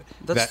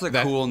that's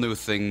the cool new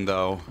thing,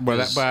 though. But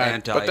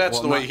that's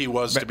the way he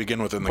was to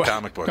begin with in the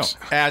comic books.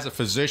 No, as a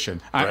physician,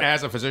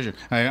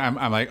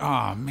 I'm like,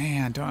 oh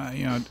man,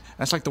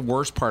 that's like the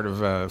worst part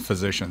of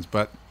physicians.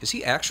 But is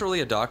he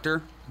actually a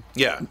doctor?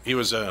 Yeah, he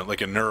was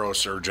like a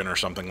neurosurgeon or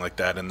something like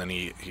that, and then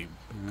he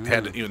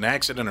had an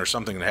accident or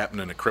something that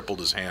happened and it crippled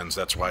his hands.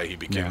 That's why he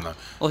became the.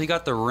 Well, he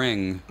got the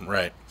ring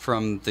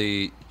from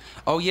the.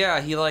 Oh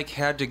yeah, he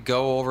had to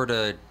go over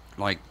to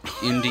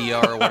India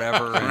or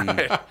whatever,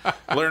 and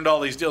learned all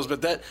these deals.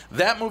 But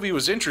that movie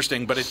was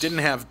interesting, but it didn't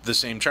have the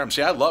same charm.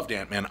 See, I loved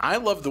Ant-Man. I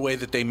love the way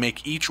that they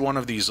make each one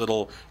of these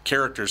little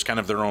characters kind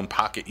of their own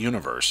pocket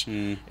universe,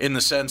 in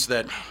the sense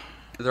that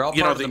they're all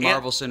part of the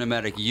Marvel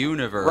Cinematic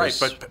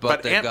Universe. Right,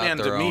 but Ant-Man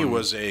to me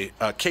was a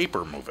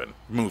caper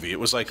movie. It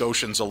was like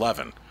Ocean's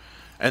 11.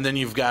 And then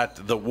you've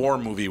got the war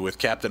movie with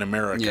Captain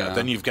America. Yeah.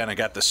 Then you've kind of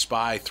got the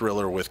spy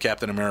thriller with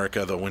Captain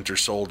America, the Winter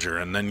Soldier.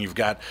 And then you've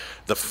got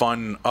the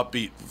fun,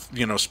 upbeat,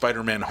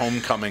 Spider-Man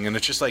Homecoming. And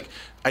it's just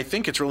I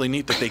think it's really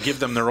neat that they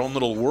give them their own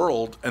little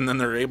world, and then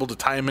they're able to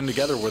tie them in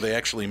together where they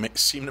actually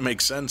seem to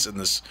make sense in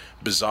this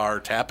bizarre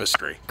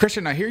tapestry.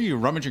 Christian, I hear you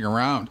rummaging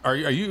around. Are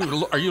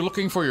you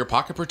looking for your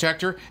pocket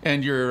protector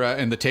and your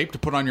and the tape to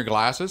put on your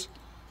glasses?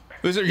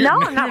 No,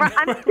 I'm not.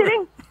 I'm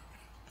sitting.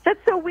 That's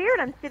so weird.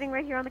 I'm sitting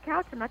right here on the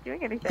couch. I'm not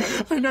doing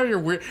anything. I know you're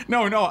weird.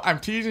 No, I'm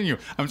teasing you.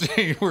 I'm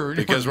saying we're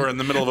in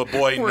the middle of a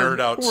boy nerd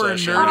out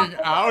session. We're nerding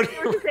out.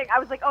 I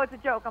was like, oh, it's a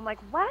joke. I'm like,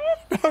 what?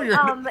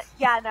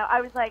 No, I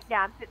was like,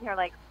 I'm sitting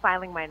here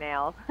filing my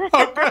nails.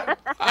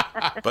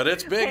 But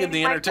it's big in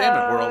the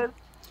entertainment world.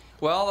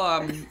 Well,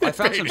 I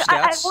found some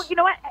stats. Well, you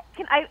know what?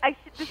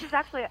 This is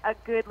actually a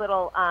good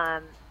little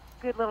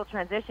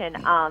transition.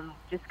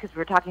 Just because we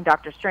were talking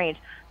Doctor Strange.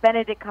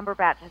 Benedict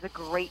Cumberbatch has a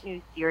great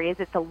new series.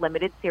 It's a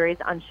limited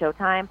series on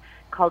Showtime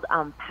called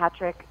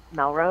Patrick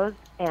Melrose,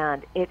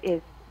 and it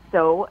is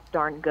so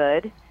darn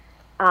good.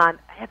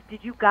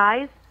 Did you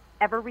guys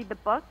ever read the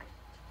book?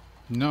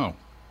 No.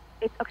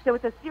 It's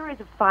a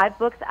series of 5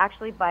 books,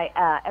 actually, by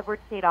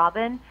Edward St.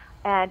 Aubin,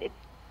 and it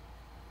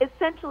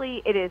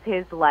is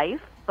his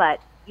life,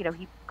 but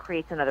he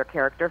creates another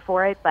character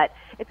for it. But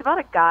it's about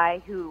a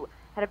guy who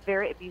had a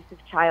very abusive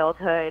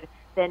childhood,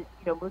 then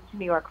moved to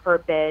New York for a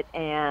bit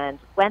and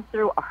went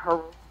through a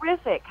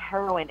horrific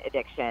heroin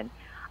addiction.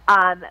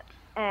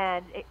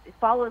 And it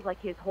follows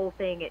his whole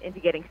thing into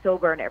getting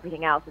sober and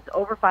everything else. It's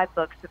over 5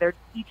 books, so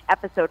each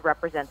episode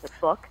represents a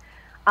book.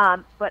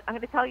 But I'm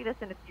going to tell you this,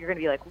 and you're going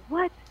to be like,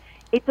 what?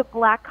 It's a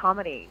black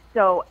comedy.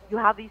 So you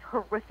have these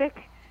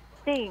horrific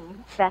things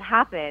that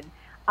happen,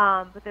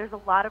 but there's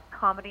a lot of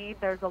comedy.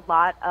 There's a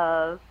lot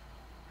of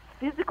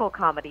physical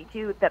comedy,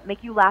 too, that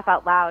make you laugh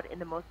out loud in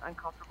the most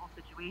uncomfortable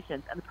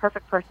situations. And the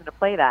perfect person to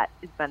play that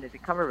is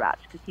Benedict Cumberbatch,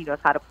 because he knows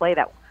how to play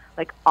that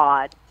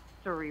odd,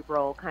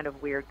 cerebral, kind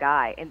of weird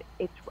guy. And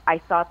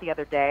I saw it the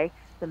other day.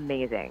 It's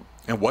amazing.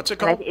 And what's it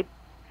called?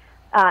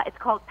 It's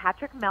called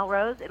Patrick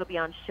Melrose. It'll be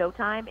on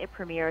Showtime. It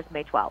premieres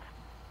May 12th.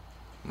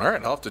 All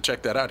right, I'll have to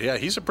check that out. Yeah,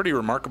 he's a pretty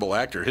remarkable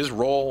actor. His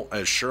role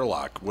as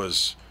Sherlock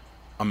was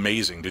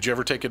amazing. Did you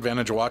ever take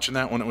advantage of watching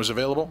that when it was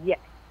available? Yeah,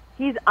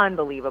 he's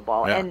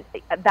unbelievable, and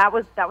that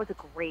was a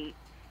great,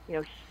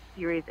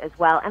 series as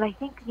well. And I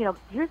think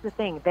here's the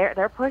thing: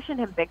 they're pushing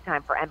him big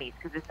time for Emmys,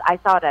 because I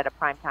saw it at a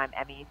primetime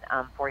Emmys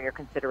for your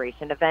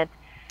consideration event,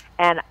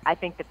 and I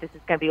think that this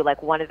is going to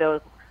be one of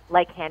those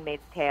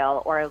Handmaid's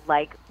Tale or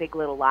Big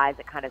Little Lies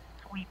that kind of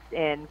sweeps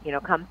in,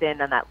 comes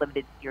in on that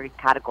limited series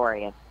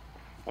category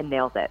and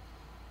nails it.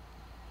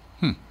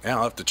 Yeah,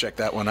 I'll have to check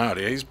that one out.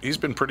 Yeah, he's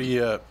been pretty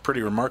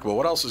remarkable.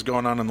 What else is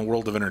going on in the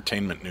world of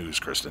entertainment news,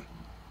 Kristen?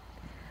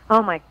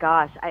 Oh my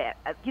gosh, I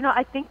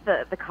think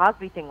the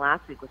Cosby thing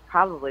last week was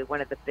probably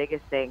one of the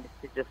biggest things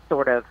to just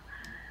sort of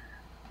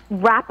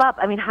wrap up.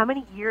 I mean, how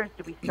many years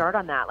did we start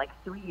on that?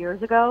 3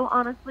 years ago,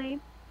 honestly.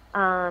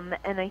 And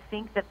I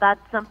think that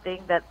that's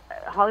something that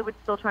Hollywood's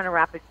still trying to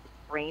wrap its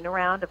brain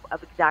around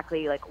of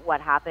exactly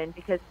what happened,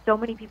 because so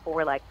many people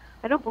were like,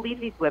 I don't believe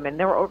these women.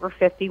 There were over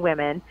 50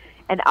 women,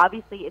 and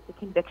obviously it's a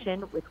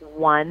conviction with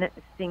one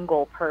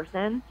single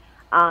person.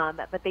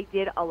 But they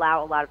did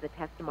allow a lot of the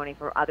testimony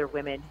from other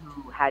women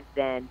who had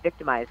been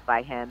victimized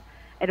by him.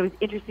 And it was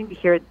interesting to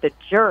hear the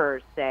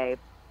jurors say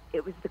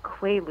it was the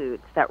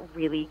Quaaludes that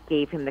really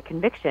gave him the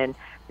conviction,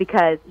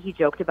 because he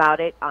joked about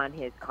it on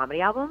his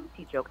comedy albums,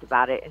 he joked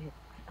about it in his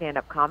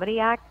stand-up comedy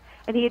act,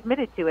 and he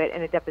admitted to it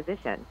in a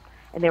deposition.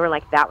 And they were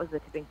like, that was the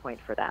tipping point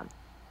for them.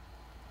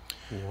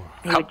 Wow.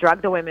 He would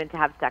drug the women to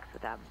have sex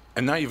with them.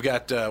 And now you've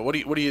got, what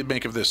do you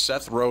make of this?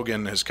 Seth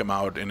Rogen has come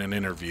out in an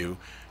interview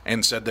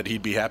and said that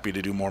he'd be happy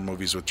to do more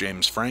movies with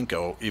James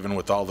Franco, even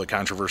with all the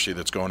controversy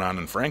that's going on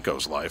in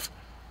Franco's life.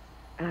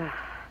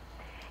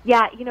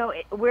 Yeah,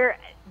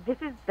 this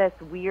is this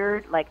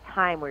weird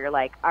time where you're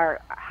like,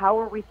 how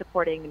are we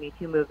supporting the Me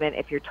Too movement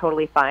if you're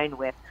totally fine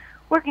with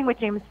working with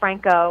James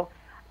Franco?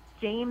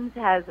 James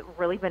has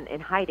really been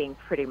in hiding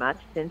pretty much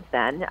since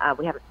then.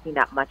 We haven't seen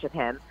that much of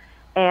him,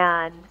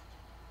 and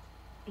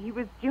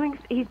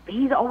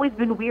he's always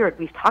been weird.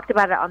 We've talked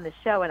about it on the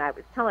show, and I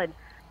was telling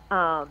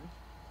Tom,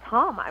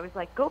 I was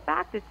like, go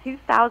back to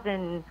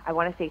 2000, I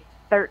want to say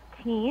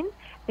 13.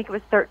 I think it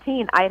was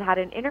 13. I had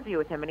an interview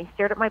with him, and he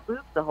stared at my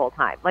boobs the whole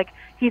time.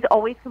 He's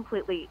always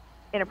completely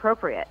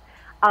inappropriate.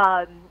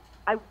 I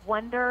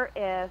wonder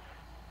if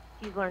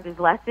he's learned his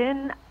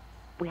lesson.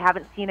 We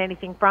haven't seen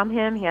anything from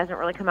him. He hasn't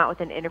really come out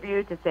with an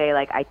interview to say,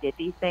 I did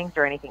these things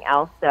or anything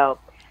else. So,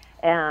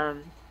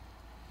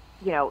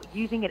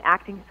 using an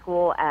acting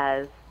school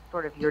as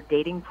sort of your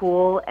dating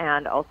pool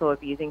and also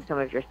abusing some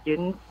of your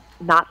students,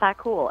 not that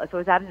cool. If it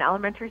was at an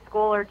elementary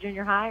school or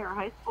junior high or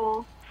high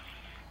school,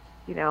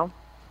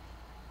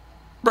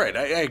 Right,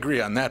 I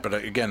agree on that, but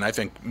again, I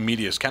think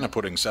media is kind of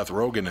putting Seth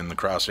Rogen in the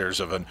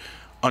crosshairs of an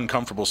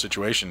uncomfortable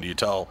situation. Do you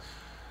tell,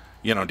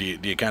 do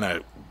you kind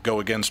of go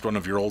against one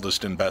of your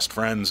oldest and best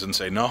friends and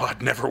say, no,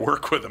 I'd never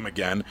work with him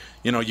again?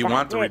 You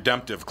want the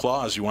redemptive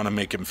clause. You want to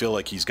make him feel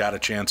like he's got a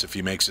chance if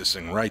he makes this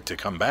thing right to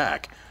come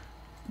back.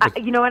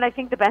 You know what I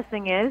think the best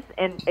thing is,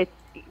 and it's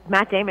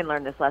Matt Damon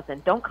learned this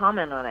lesson. Don't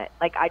comment on it.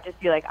 I just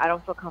feel like I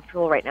don't feel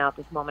comfortable right now at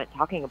this moment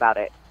talking about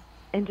it,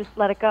 and just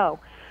let it go.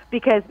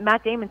 Because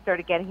Matt Damon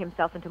started getting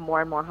himself into more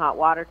and more hot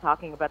water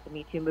talking about the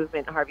Me Too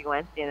movement and Harvey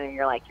Weinstein, and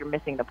you're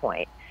missing the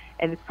point.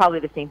 And it's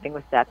probably the same thing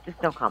with Seth.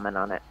 Just don't comment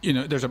on it.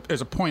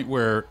 There's a point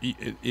where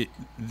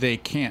they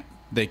can't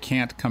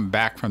come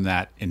back from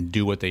that and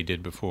do what they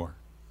did before.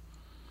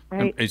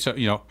 Right. And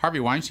so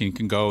Harvey Weinstein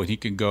can go and he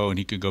could go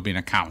be an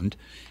accountant.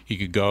 He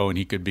could go and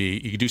he could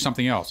do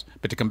something else.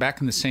 But to come back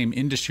in the same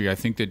industry, I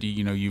think that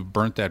you've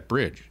burnt that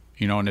bridge.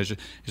 And there's a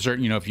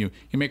certain, if you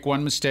make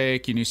one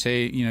mistake and you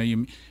say,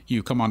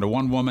 you come onto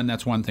one woman,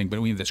 that's one thing.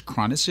 But we have this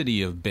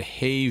chronicity of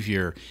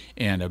behavior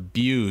and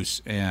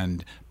abuse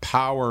and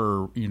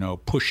power,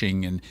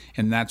 pushing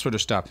and that sort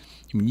of stuff.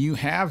 When you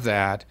have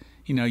that,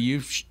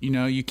 you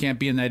can't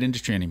be in that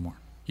industry anymore.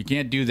 You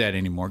can't do that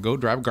anymore. Go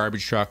drive a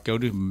garbage truck. Go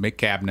to make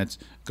cabinets.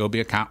 Go be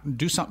an accountant.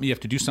 Do something. You have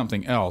to do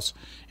something else.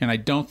 And I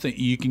don't think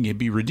you can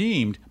be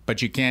redeemed,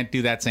 but you can't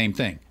do that same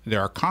thing. There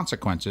are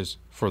consequences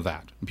for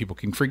that. And people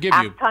can forgive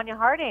you. Tanya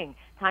Harding.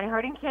 Tanya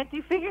Harding can't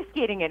do figure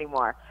skating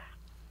anymore.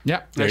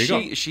 Yeah, there you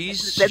go.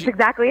 That's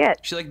exactly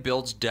it. She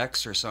builds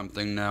decks or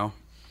something now.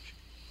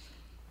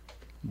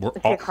 Is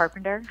she a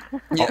carpenter?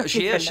 Yeah,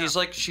 she is.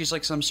 She's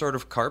like some sort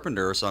of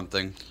carpenter or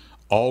something.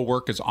 All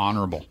work is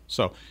honorable.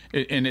 So,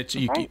 and it's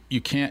you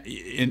can't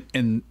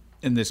in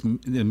this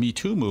the Me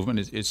Too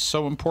movement is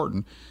so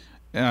important.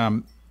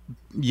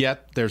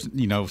 Yet there's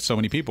so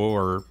many people who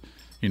are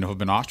have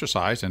been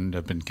ostracized and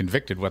have been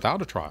convicted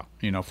without a trial.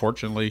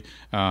 Fortunately,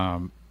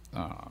 but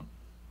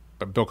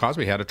Bill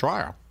Cosby had a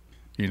trial.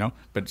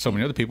 But so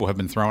many other people have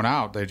been thrown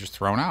out. They're just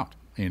thrown out.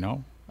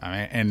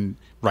 And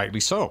rightly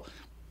so.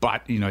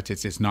 But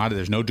it's not.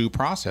 There's no due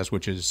process,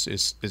 which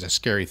is a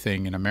scary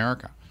thing in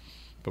America.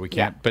 But we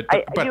can't. Yeah,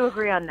 I do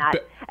agree on that.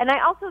 And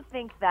I also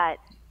think that,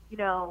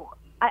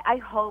 I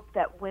hope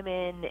that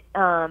women,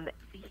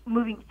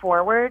 moving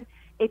forward,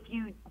 if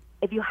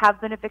you have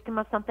been a victim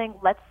of something,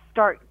 let's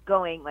start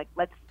going.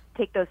 Let's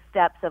take those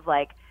steps of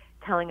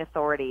telling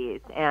authorities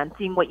and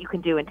seeing what you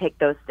can do and take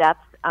those steps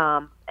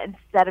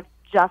instead of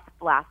just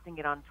blasting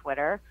it on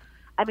Twitter.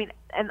 I mean,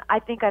 and I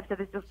think I've said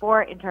this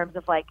before in terms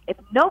of if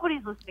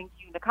nobody's listening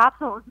to you, the cops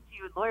don't listen to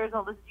you, lawyers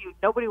don't listen to you,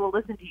 nobody will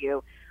listen to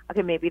you.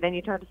 Okay, maybe then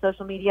you turn to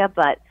social media,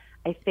 but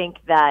I think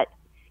that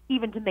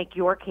even to make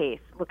your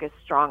case look as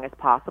strong as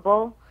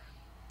possible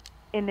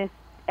in this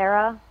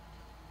era,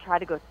 try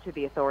to go to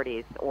the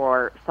authorities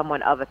or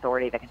someone of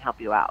authority that can help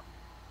you out.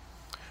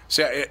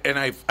 See, and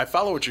I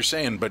follow what you're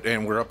saying,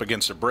 and we're up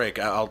against a break.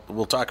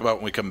 We'll talk about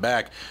when we come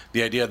back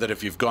the idea that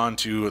if you've gone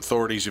to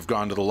authorities, you've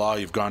gone to the law,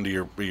 you've gone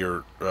to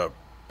your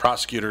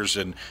prosecutors,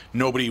 and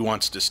nobody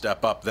wants to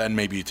step up, then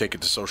maybe you take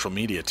it to social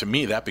media. To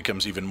me, that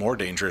becomes even more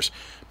dangerous,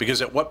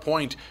 because at what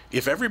point,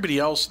 if everybody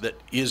else that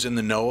is in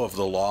the know of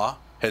the law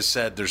has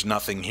said there's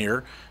nothing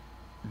here,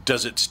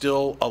 does it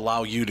still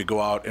allow you to go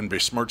out and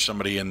besmirch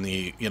somebody in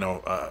the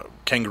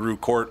kangaroo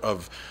court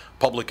of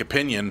public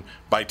opinion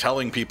by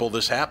telling people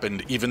this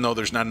happened, even though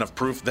there's not enough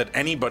proof that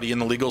anybody in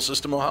the legal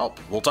system will help?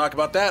 We'll talk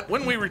about that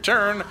when we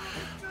return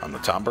on the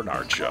Tom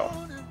Bernard Show.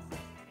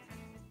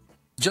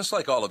 Just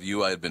like all of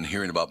you, I had been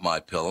hearing about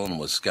MyPillow and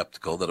was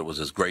skeptical that it was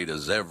as great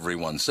as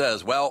everyone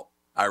says. Well,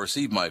 I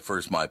received my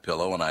first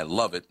MyPillow and I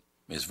love it.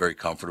 It's very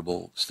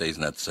comfortable, stays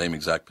in that same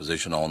exact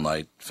position all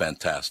night.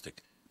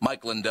 Fantastic.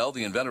 Mike Lindell,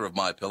 the inventor of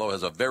MyPillow,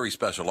 has a very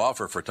special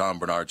offer for Tom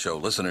Bernard Show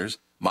listeners.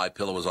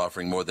 MyPillow is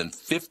offering more than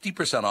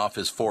 50% off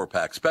his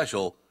 4-pack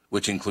special,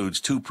 which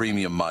includes 2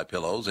 premium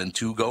MyPillows and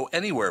 2 Go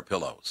Anywhere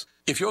pillows.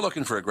 If you're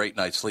looking for a great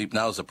night's sleep,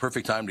 now's the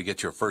perfect time to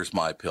get your first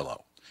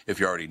MyPillow. If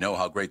you already know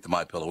how great the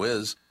MyPillow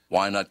is,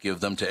 why not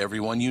give them to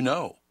everyone you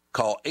know?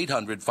 Call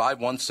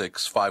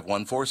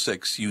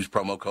 800-516-5146, use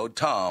promo code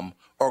TOM,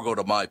 or go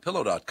to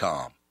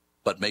mypillow.com.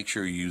 But make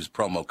sure you use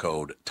promo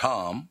code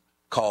TOM.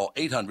 Call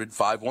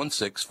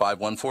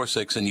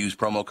 800-516-5146 and use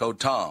promo code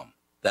TOM.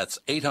 That's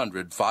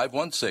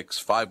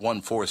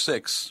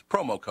 800-516-5146,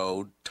 promo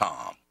code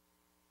TOM.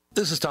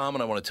 This is Tom,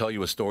 and I want to tell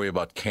you a story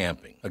about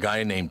camping. A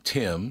guy named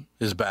Tim,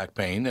 his back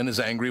pain, and his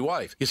angry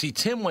wife. You see,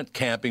 Tim went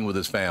camping with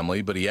his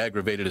family, but he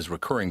aggravated his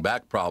recurring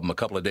back problem a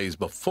couple of days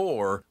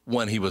before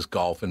when he was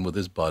golfing with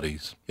his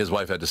buddies. His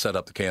wife had to set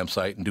up the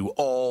campsite and do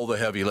all the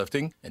heavy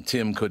lifting, and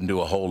Tim couldn't do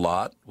a whole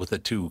lot with the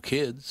 2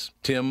 kids.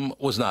 Tim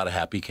was not a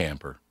happy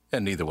camper.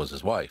 And neither was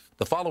his wife.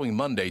 The following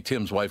Monday,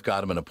 Tim's wife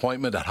got him an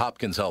appointment at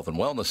Hopkins Health and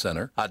Wellness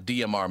Center, a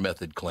DMR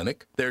method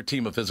clinic. Their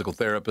team of physical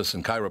therapists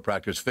and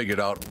chiropractors figured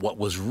out what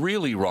was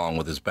really wrong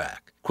with his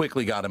back,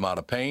 quickly got him out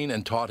of pain,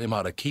 and taught him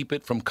how to keep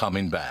it from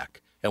coming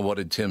back. And what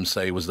did Tim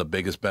say was the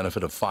biggest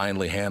benefit of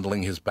finally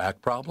handling his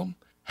back problem?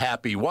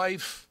 Happy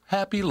wife,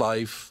 happy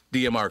life.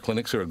 DMR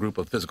clinics are a group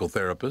of physical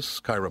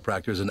therapists,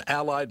 chiropractors, and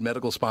allied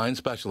medical spine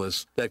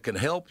specialists that can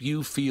help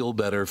you feel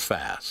better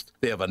fast.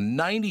 They have a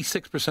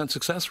 96%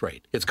 success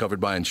rate. It's covered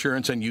by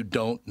insurance, and you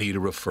don't need a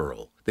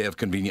referral. They have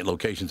convenient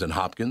locations in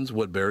Hopkins,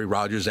 Woodbury,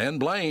 Rogers, and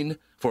Blaine.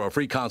 For a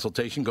free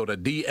consultation, go to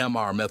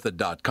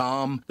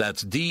dmrmethod.com.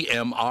 That's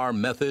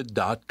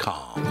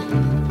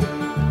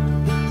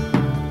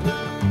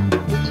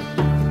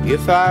dmrmethod.com.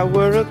 If I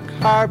were a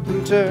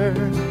carpenter,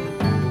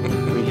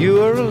 you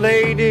were a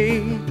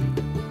lady,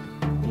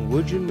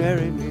 would you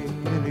marry me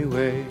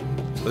anyway?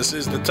 This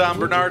is the Tom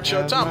Bernard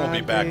Show. Tom will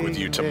be back with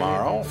you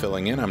tomorrow.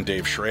 Filling in, I'm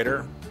Dave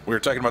Schrader. We were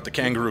talking about the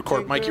kangaroo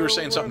court. Mike, you were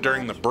saying something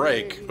during the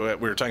break. We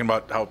were talking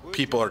about how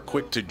people are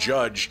quick to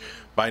judge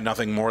by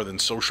nothing more than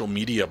social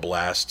media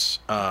blasts.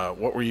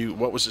 What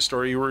was the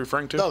story you were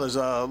referring to? No, there's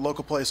a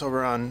local place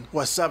over on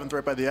West 7th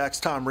right by the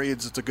X, Tom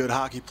Reed's. It's a good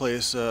hockey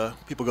place.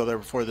 People go there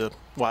before the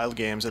Wild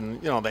games,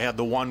 and they had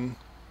the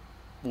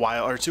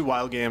two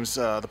Wild games,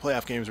 the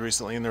playoff games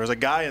recently, and there was a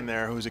guy in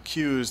there who was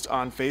accused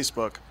on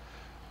Facebook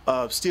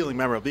of stealing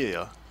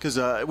memorabilia. Because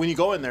when you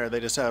go in there, they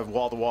just have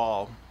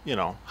wall-to-wall,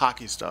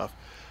 hockey stuff.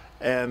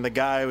 And the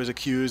guy was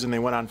accused, and they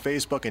went on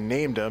Facebook and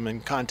named him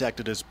and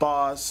contacted his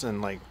boss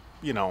and,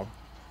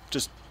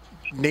 just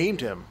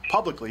named him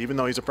publicly, even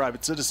though he's a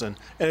private citizen.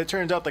 And it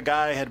turns out the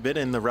guy had been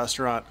in the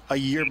restaurant a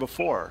year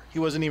before. He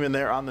wasn't even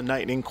there on the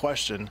night in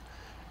question,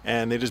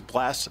 and they just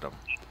blasted him.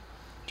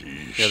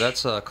 Yeah,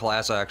 that's a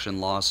class action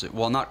lawsuit.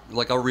 Well, not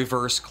like a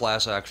reverse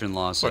class action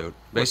lawsuit.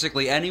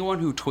 Basically, anyone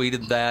who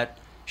tweeted that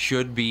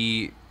should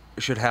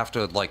have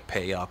to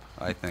pay up,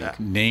 I think. Yeah.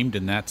 Named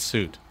in that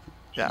suit.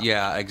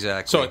 Yeah,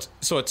 exactly.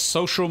 So it's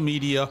social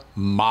media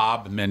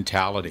mob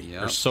mentality,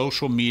 or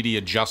social media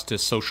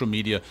justice, social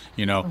media.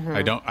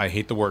 I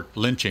hate the word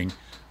lynching,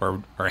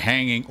 or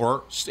hanging,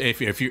 or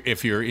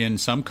if you're in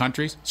some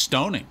countries,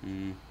 stoning.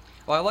 Mm.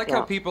 Well, I like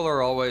how people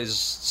are always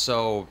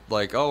so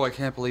oh, I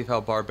can't believe how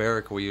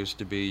barbaric we used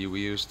to be. We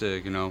used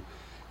to,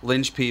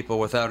 lynch people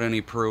without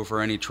any proof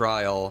or any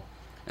trial,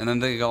 and then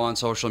they go on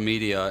social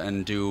media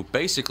and do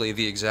basically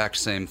the exact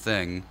same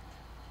thing,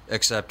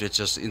 except it's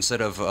just,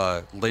 instead of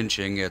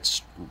lynching,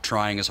 it's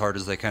trying as hard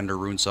as they can to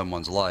ruin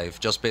someone's life,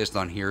 just based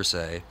on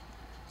hearsay.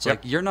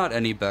 It's you're not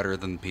any better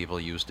than people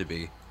used to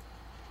be.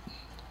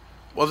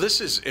 Well, this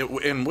is,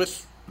 and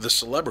with the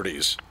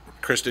celebrities,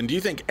 Kristen, do you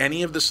think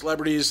any of the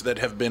celebrities that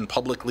have been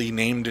publicly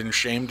named and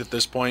shamed at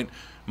this point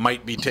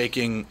might be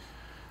taking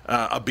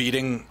a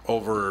beating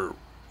over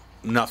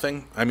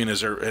nothing? I mean,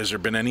 has there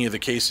been any of the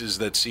cases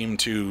that seem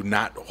to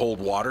not hold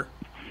water?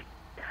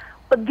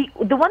 But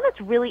the one that's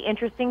really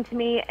interesting to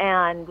me,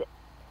 and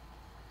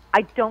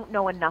I don't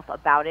know enough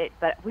about it,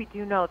 but we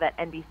do know that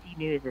NBC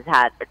News has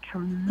had a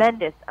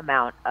tremendous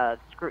amount of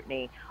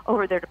scrutiny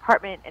over their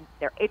department and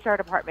their HR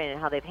department and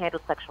how they've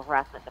handled sexual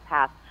harassment in the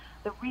past.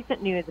 The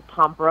recent news of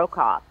Tom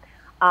Brokaw,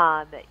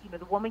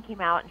 the woman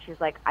came out and she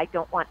was like, I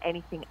don't want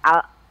anything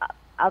out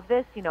of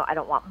this. I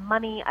don't want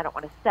money. I don't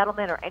want a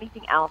settlement or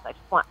anything else. I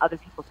just want other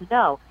people to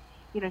know.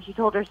 She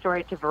told her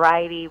story to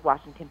Variety.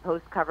 Washington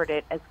Post covered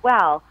it as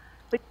well.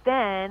 But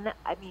then,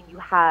 you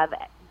have,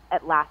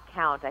 at last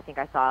count, I think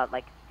I saw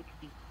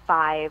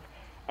 65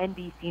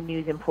 NBC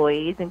News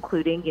employees,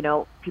 including,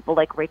 people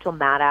like Rachel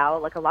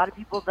Maddow, a lot of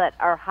people that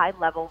are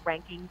high-level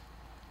ranking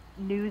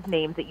news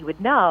names that you would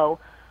know,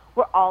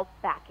 were all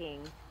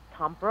backing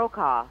Tom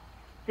Brokaw,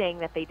 saying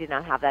that they did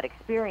not have that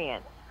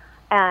experience.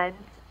 And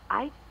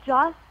I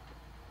just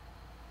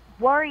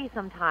worry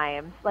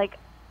sometimes,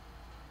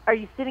 are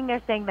you sitting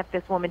there saying that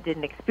this woman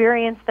didn't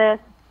experience this?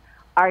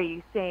 Are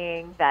you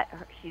saying that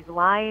she's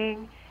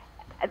lying?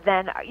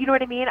 Then, you know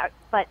what I mean?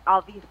 But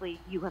obviously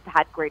you have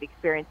had great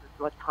experiences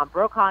with Tom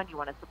Brokaw and you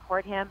want to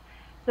support him.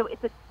 So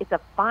it's a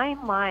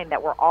fine line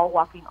that we're all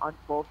walking on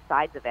both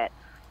sides of it.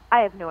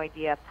 I have no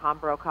idea if Tom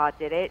Brokaw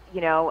did it,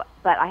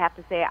 but I have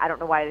to say I don't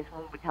know why this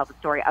woman would tell the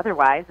story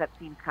otherwise. That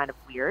seems kind of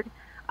weird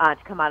to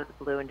come out of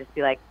the blue and just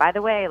be like, by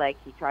the way,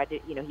 he tried to,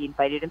 he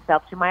invited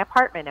himself to my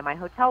apartment and my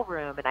hotel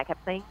room and I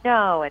kept saying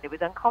no and it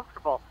was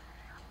uncomfortable.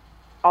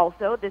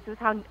 also, this is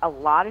how a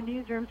lot of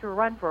newsrooms were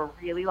run for a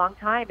really long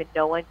time, and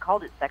no one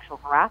called it sexual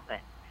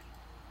harassment.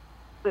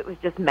 It was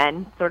just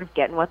men sort of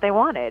getting what they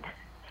wanted.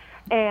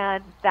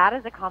 And that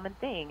is a common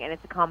thing, and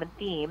it's a common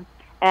theme.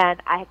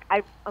 And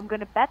I'm going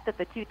to bet that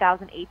the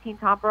 2018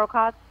 Tom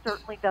Brokaw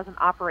certainly doesn't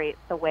operate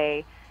the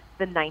way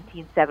the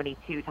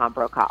 1972 Tom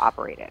Brokaw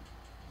operated.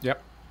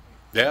 Yep.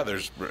 Yeah,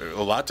 there's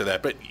a lot to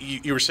that. But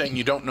you were saying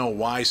you don't know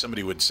why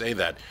somebody would say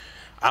that.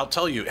 I'll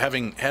tell you,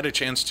 having had a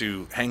chance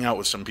to hang out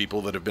with some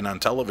people that have been on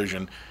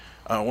television,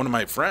 one of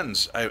my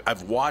friends,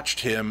 I've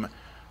watched him,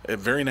 a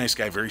very nice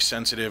guy, very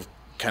sensitive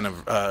kind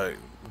of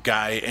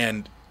guy,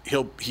 and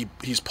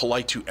he's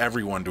polite to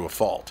everyone to a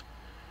fault.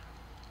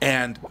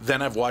 And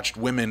then I've watched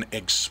women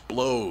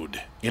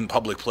explode in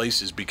public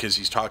places because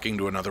he's talking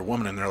to another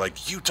woman, and they're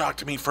like, "You talked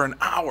to me for an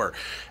hour.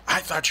 I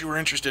thought you were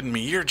interested in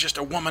me. You're just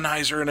a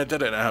womanizer."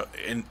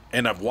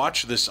 And I've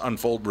watched this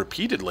unfold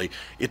repeatedly.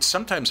 It's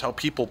sometimes how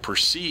people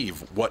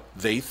perceive what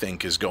they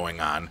think is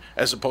going on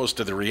as opposed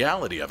to the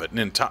reality of it.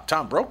 And in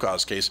Tom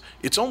Brokaw's case,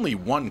 it's only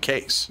one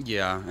case.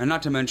 Yeah, and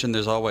not to mention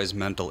there's always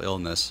mental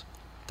illness.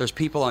 There's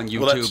people on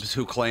YouTube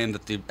who claim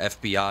that the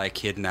FBI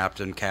kidnapped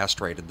and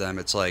castrated them.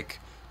 It's like,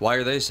 why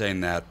are they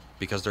saying that?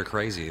 Because they're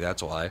crazy,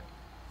 that's why.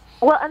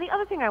 Well, and the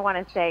other thing I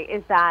want to say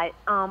is that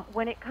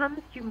when it comes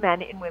to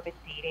men and women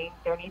dating,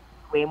 there needs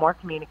to be way more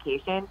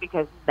communication,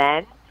 because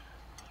men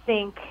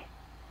think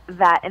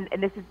that, and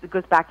this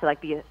goes back to like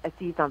the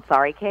Aziz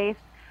Ansari case,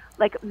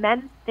 like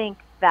men think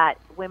that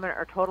women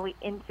are totally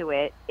into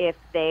it if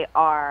they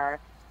are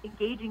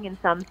engaging in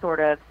some sort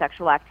of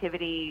sexual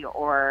activity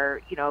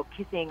or,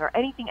 kissing or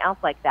anything else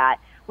like that,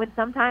 when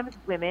sometimes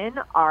women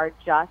are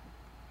just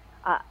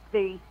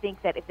they think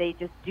that if they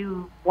just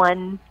do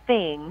one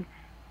thing,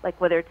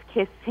 like whether it's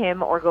kiss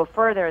him or go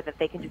further, that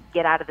they can just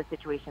get out of the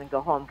situation and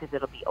go home because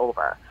it'll be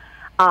over.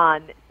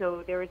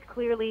 So there is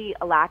clearly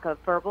a lack of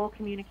verbal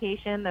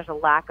communication. There's a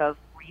lack of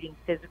reading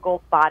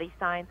physical body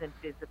signs and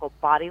physical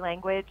body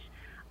language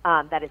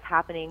that is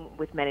happening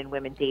with men and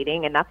women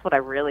dating. And that's what I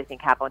really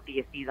think happened with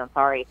the Aziz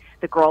Ansari.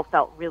 The girl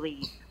felt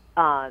really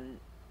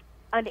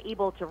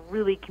unable to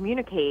really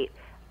communicate,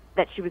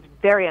 that she was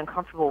very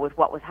uncomfortable with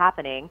what was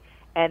happening.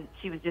 And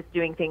she was just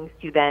doing things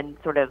to then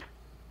sort of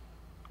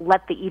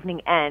let the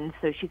evening end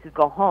so she could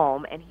go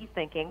home. And he's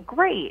thinking,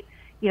 great,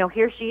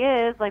 here she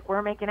is, like,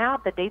 we're making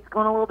out, the date's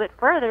going a little bit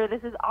further,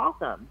 this is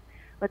awesome.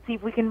 Let's see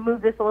if we can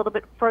move this a little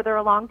bit further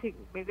along to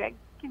maybe I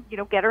can,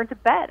 get her into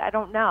bed. I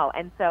don't know.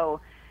 And so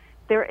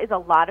there is a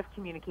lot of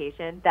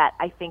communication that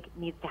I think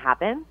needs to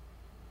happen.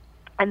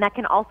 And that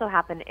can also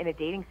happen in a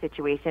dating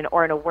situation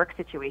or in a work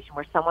situation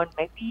where someone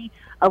might be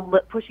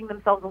pushing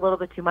themselves a little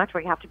bit too much,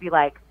 where you have to be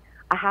like,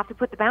 I have to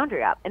put the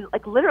boundary up. And,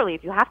 like, literally,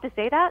 if you have to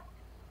say that,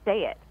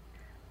 say it.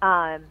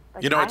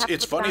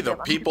 It's funny, though.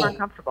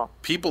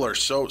 People are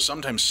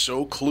sometimes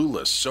so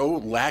clueless, so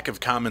lack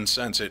of common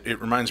sense. It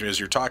reminds me, as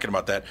you're talking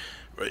about that,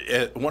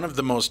 one of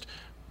the most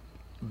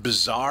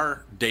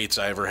bizarre dates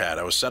I ever had.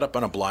 I was set up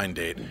on a blind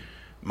date.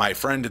 My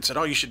friend had said,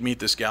 "Oh, you should meet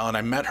this gal," and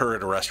I met her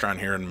at a restaurant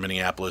here in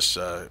Minneapolis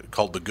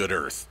called The Good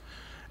Earth.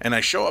 And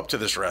I show up to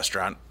this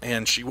restaurant,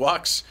 and she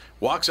walks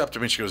up to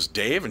me, and she goes,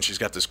 "Dave?" And she's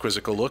got this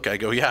quizzical look. I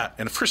go, "Yeah."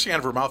 And the first thing out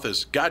of her mouth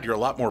is, "God, you're a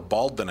lot more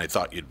bald than I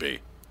thought you'd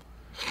be."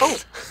 Oh.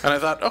 And I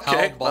thought,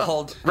 okay. How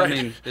bald? Well, right.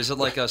 I mean, is it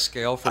like a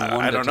scale from 1 to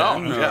 10? I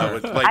don't know. Yeah,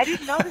 I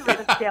didn't know there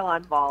was a scale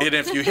on bald. And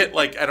if you hit,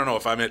 like, I don't know,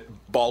 if I'm at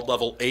bald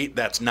level 8,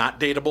 that's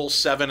not dateable.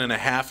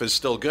 7.5 is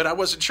still good. I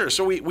wasn't sure.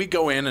 So we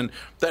go in, and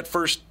that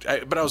first,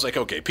 but I was like,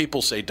 okay,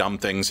 people say dumb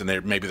things,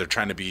 and maybe they're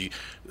trying to be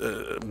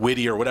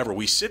witty or whatever.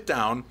 We sit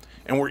down,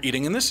 and we're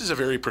eating, and this is a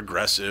very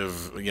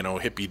progressive,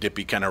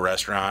 hippy-dippy kind of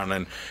restaurant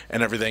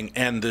and everything.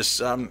 And this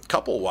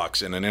couple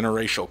walks in, an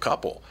interracial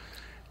couple.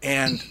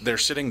 And they're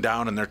sitting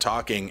down and they're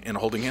talking and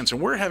holding hands.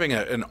 And we're having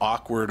an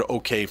awkward,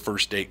 okay,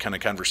 first date kind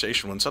of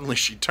conversation when suddenly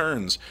she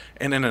turns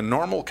and in a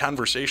normal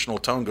conversational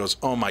tone goes,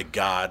 "Oh, my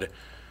God,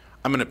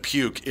 I'm going to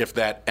puke if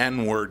that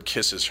N-word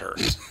kisses her."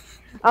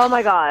 Oh,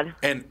 my God.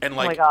 And like, oh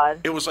my God.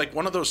 It was like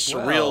one of those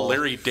surreal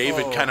Larry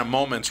David kind of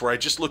moments where I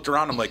just looked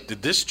around. I'm like,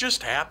 did this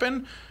just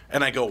happen?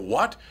 And I go,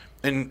 what?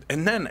 And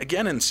then,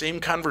 again, in same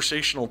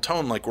conversational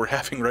tone like we're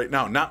having right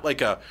now, not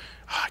like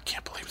I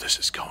can't believe this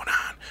is going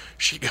on.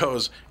 She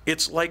goes,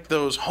 "It's like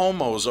those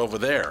homos over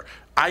there.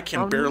 I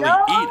can barely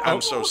eat.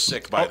 I'm so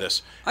sick by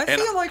this." I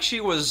feel like she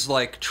was,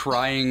 like,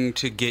 trying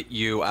to get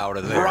you out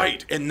of there.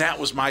 Right, and that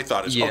was my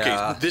thought.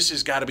 Okay, this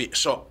has got to be.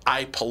 So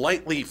I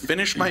politely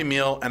finish my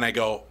meal, and I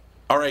go,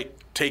 "All right,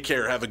 take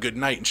care, have a good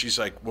night." And she's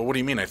like, "Well, what do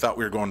you mean? I thought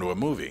we were going to a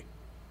movie."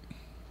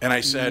 And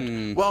I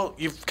said, "Well,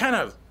 you've kind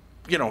of,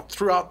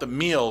 throughout the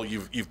meal,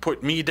 you've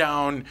put me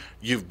down.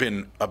 You've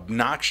been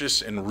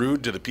obnoxious and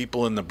rude to the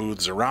people in the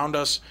booths around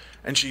us."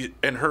 And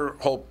her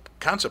whole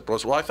concept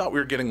was, "Well, I thought we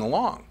were getting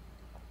along."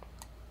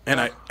 And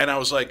I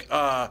was like,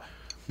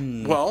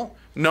 "Well,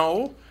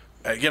 no.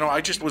 I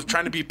just was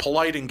trying to be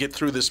polite and get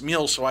through this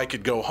meal so I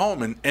could go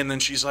home." And then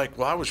she's like,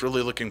 "Well, I was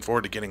really looking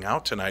forward to getting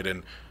out tonight,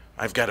 and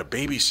I've got a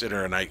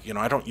babysitter, and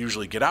I don't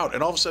usually get out."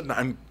 And all of a sudden,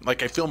 I'm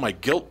like, I feel my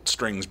guilt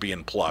strings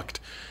being plucked,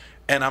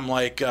 and I'm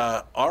like,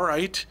 "All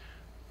right."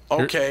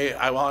 okay,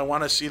 I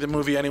want to see the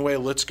movie anyway.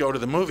 Let's go to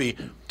the movie.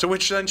 To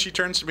which then she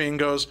turns to me and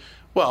goes,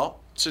 well,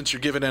 since you're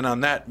giving in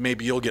on that,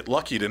 maybe you'll get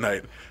lucky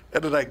tonight.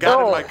 And then I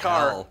got in my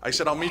car. I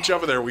said, I'll meet you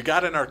over there. We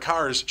got in our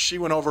cars. She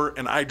went over,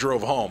 and I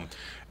drove home.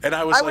 And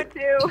I was like,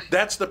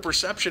 that's the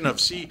perception of,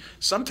 see,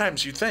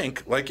 sometimes you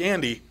think, like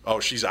Andy, oh,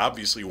 she's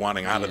obviously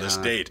wanting out of this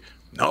date.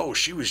 No,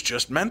 she was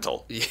just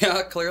mental.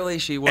 Yeah, clearly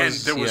she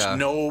was. And there was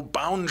no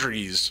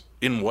boundaries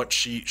in what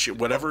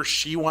whatever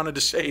she wanted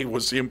to say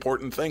was the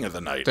important thing of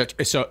the night.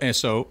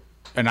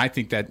 And I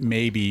think that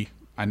maybe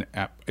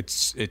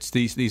it's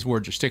these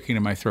words are sticking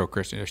in my throat,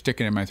 Kristen. They're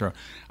sticking in my throat.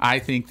 I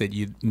think that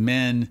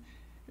men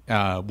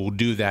will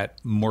do that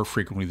more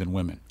frequently than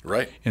women,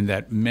 right? And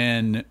that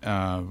men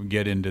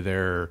get into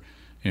their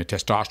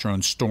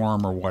testosterone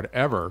storm or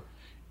whatever,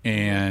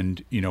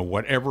 and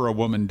whatever a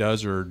woman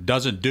does or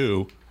doesn't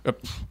do,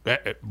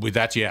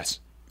 that's yes.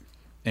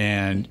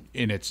 And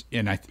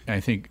I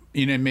think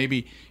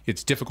maybe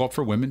it's difficult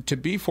for women to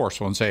be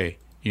forceful and say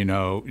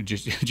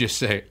just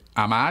say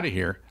I'm out of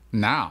here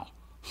now,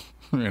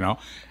 and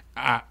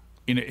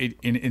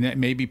that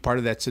may be part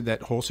of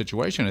that whole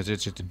situation is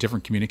it's just a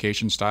different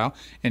communication style,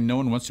 and no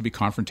one wants to be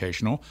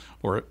confrontational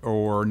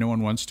or no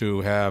one wants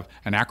to have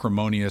an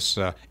acrimonious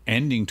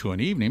ending to an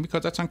evening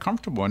because that's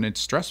uncomfortable and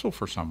it's stressful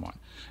for someone.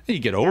 You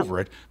get over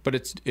it, but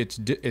it's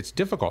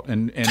difficult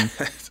and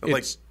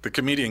like the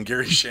comedian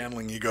Gary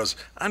Shandling, he goes,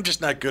 I'm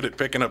just not good at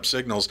picking up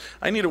signals.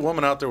 I need a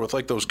woman out there with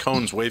like those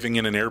cones waving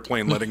in an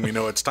airplane, letting me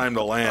know it's time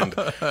to land.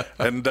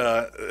 And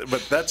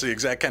but that's the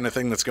exact kind of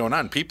thing that's going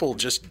on. People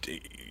just,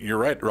 you're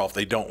right, Rolf.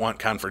 They don't want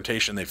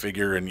confrontation. They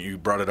figure, and you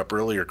brought it up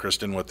earlier,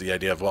 Kristen, with the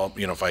idea of, well,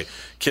 if I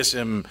kiss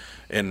him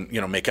and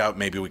make out,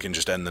 maybe we can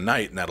just end the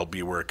night, and that'll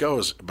be where it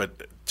goes.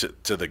 But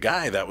to the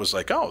guy, that was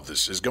like, oh,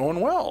 this is going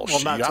well.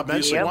 She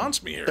obviously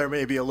wants me here. There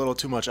may be a little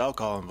too much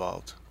alcohol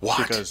involved. What?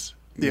 Because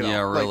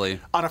really. Like,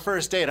 on a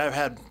first date, I've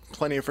had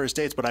plenty of first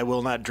dates, but I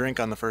will not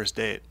drink on the first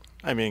date.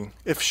 I mean,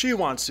 if she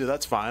wants to,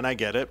 that's fine. I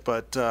get it.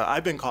 But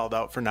I've been called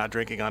out for not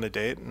drinking on a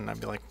date, and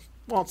I'd be like,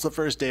 well, it's the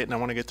first date, and I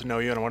want to get to know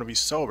you, and I want to be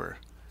sober.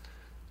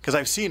 Because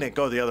I've seen it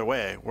go the other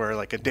way, where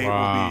like a date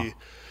will be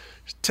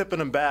tipping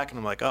them back, and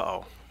I'm like,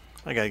 uh-oh,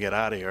 I got to get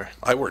out of here.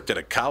 I worked at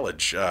a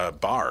college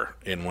bar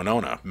in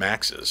Winona,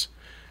 Max's,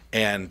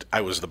 and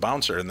I was the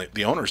bouncer, and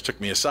the owners took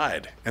me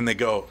aside, and they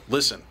go,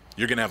 listen,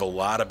 you're going to have a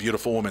lot of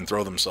beautiful women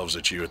throw themselves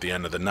at you at the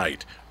end of the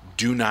night.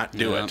 Do not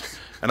do it.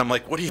 And I'm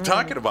like, what are you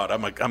talking about?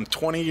 I'm like, I'm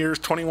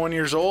 21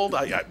 years old.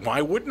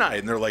 Why wouldn't I?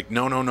 And they're like,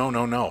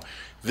 no.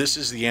 This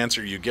is the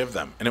answer you give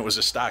them. And it was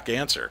a stock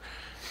answer.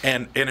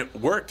 And it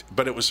worked,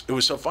 but it was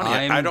so funny.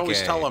 I'd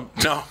always tell them,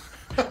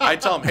 I'd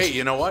tell them, hey,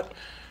 you know what?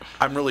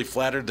 I'm really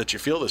flattered that you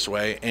feel this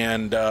way,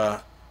 and I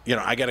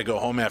got to go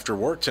home after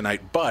work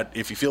tonight. But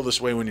if you feel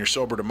this way when you're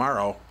sober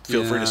tomorrow,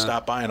 feel free to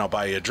stop by, and I'll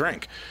buy you a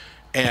drink.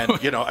 And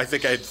I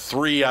think I had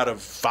 3 out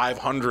of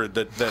 500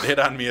 that hit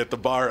on me at the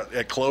bar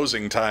at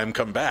closing time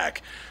come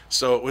back.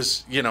 So it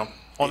was,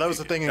 Well, that was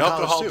the thing in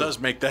alcohol college, too. does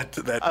make that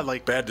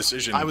bad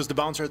decision. I was the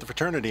bouncer at the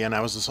fraternity, and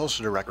I was the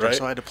social director,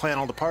 so I had to plan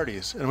all the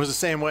parties. And it was the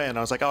same way, and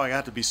I was like, I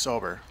got to be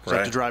sober, because I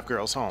have to drive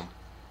girls home.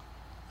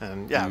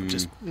 And,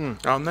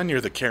 Oh, and then you're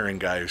the caring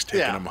guy who's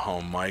taking them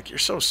home, Mike. You're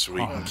so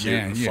sweet and cute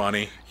and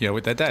funny. Yeah,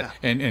 with that.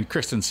 And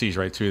Kristen sees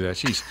right through that.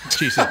 She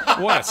said,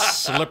 what a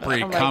slippery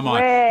come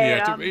on.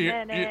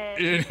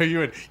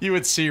 You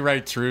would see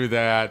right through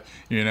that.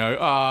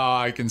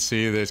 I can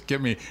see this.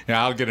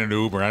 I'll get an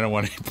Uber. I don't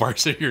want any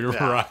parts of your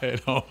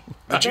ride home.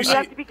 You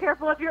have to be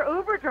careful of your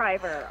Uber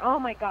driver. Oh,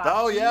 my God.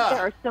 Oh, yeah. There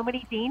are so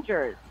many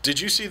dangers. Did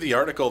you see the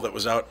article that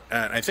was out?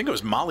 I think it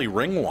was Molly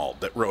Ringwald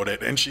that wrote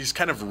it, and she's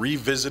kind of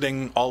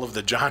revisiting all of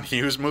the John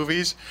Hughes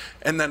movies,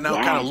 and then now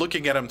kind of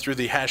looking at them through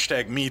the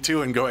hashtag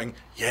 #MeToo and going,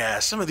 yeah,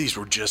 some of these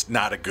were just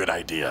not a good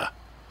idea.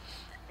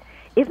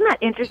 Isn't that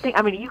interesting?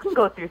 I mean, you can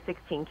go through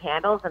 16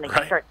 Candles, and then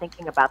you start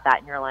thinking about that,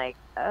 and you're like,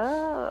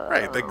 oh.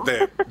 Right.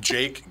 The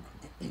Jake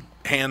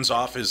hands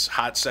off his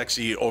hot,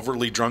 sexy,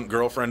 overly drunk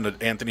girlfriend to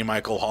Anthony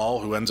Michael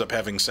Hall, who ends up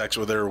having sex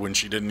with her when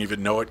she didn't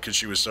even know it because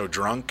she was so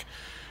drunk.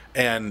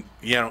 And,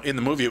 in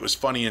the movie it was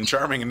funny and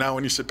charming, and now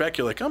when you sit back,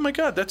 you're like, oh, my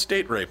God, that's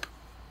date rape.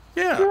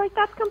 Yeah. You're like,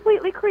 that's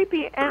completely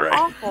creepy and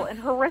awful and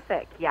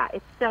horrific. Yeah,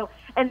 it's so...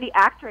 And the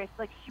actress,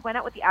 she went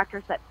out with the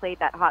actress that played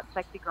that hot,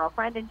 sexy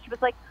girlfriend, and she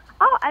was like,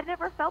 oh, I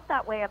never felt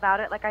that way about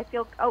it. I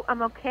feel,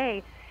 I'm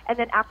okay. And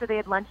then after they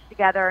had lunch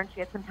together and she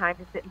had some time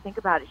to sit and think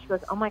about it, she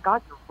goes, oh, my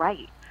God, you're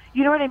right.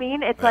 You know what I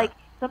mean? It's like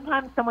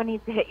sometimes someone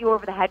needs to hit you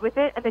over the head with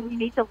it, and then you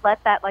need to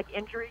let that,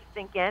 injury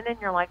sink in, and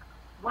you're like,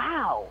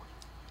 wow.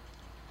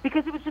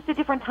 Because it was just a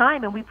different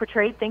time, and we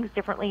portrayed things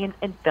differently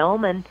in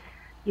film, and,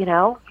 you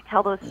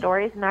tell those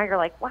stories, and now you're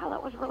like, wow,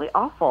 that was really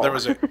awful. There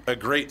was a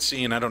great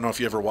scene. I don't know if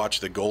you ever watched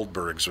The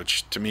Goldbergs,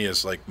 which to me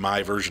is like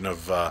my version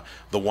of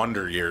the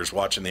Wonder Years,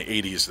 watching the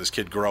 80s, this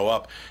kid grow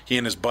up. He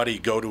and his buddy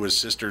go to his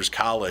sister's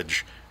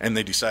college, and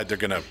they decide they're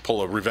going to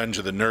pull a Revenge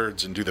of the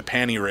Nerds and do the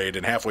panty raid,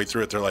 and halfway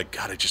through it, they're like,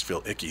 God, I just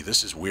feel icky.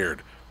 This is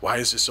weird. why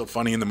is this so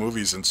funny in the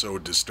movies and so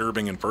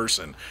disturbing in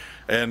person?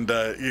 And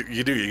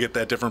you get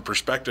that different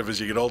perspective as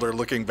you get older,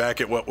 looking back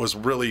at what was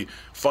really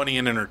funny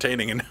and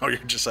entertaining, and now you're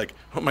just like,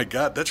 oh my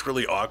God, that's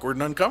really awkward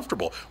and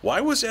uncomfortable. Why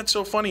was that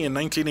so funny in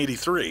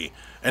 1983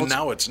 and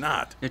now it's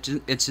not?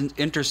 It's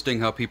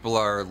interesting how people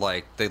are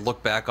like, they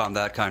look back on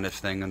that kind of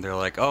thing and they're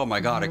like, oh my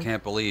God, I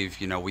can't believe,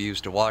 we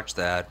used to watch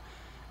that.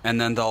 And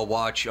then they'll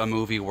watch a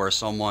movie where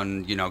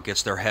someone,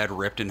 gets their head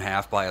ripped in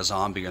half by a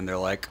zombie and they're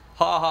like,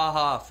 ha ha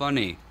ha,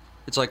 funny.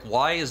 It's like,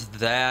 why is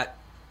that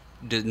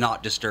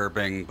not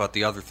disturbing, but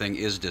the other thing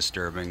is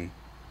disturbing?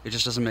 It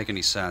just doesn't make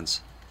any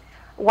sense.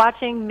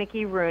 Watching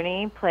Mickey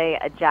Rooney play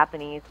a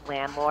Japanese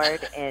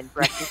landlord in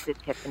Breakfast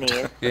at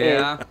Tiffany's.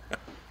 Yeah.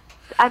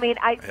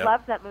 I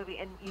love that movie,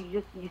 and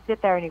you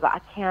sit there and you go, I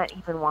can't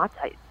even watch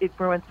it. It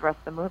ruins the rest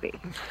of the movie.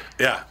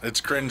 Yeah,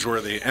 it's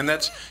cringeworthy. And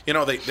that's,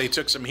 they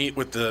took some heat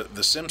with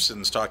the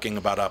Simpsons talking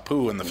about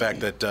Apu and the fact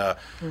that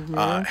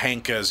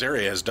Hank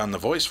Azaria has done the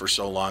voice for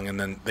so long, and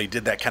then they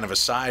did that kind of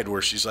aside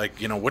where she's like,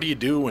 what do you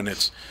do when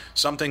it's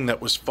something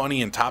that was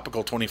funny and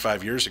topical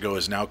 25 years ago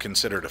is now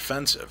considered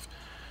offensive?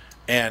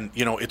 And,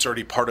 it's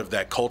already part of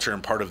that culture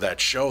and part of that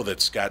show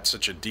that's got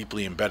such a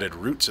deeply embedded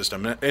root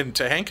system. And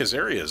to Hank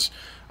Azaria's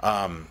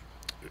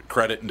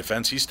credit and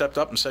defense, he stepped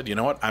up and said, you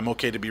know what, I'm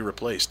okay to be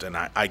replaced. And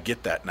I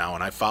get that now,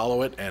 and I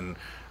follow it. And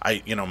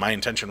my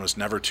intention was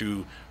never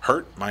to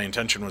hurt. My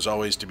intention was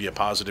always to be a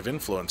positive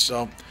influence.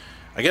 So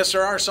I guess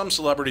there are some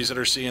celebrities that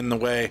are seeing the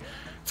way.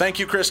 Thank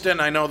you, Kristen.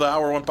 I know the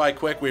hour went by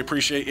quick. We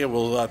appreciate you.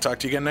 We'll talk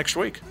to you again next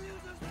week.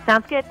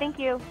 Sounds good. Thank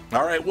you.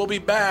 All right. We'll be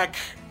back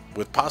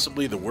with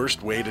possibly the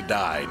worst way to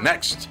die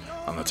next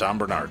on the Tom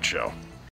Bernard Show.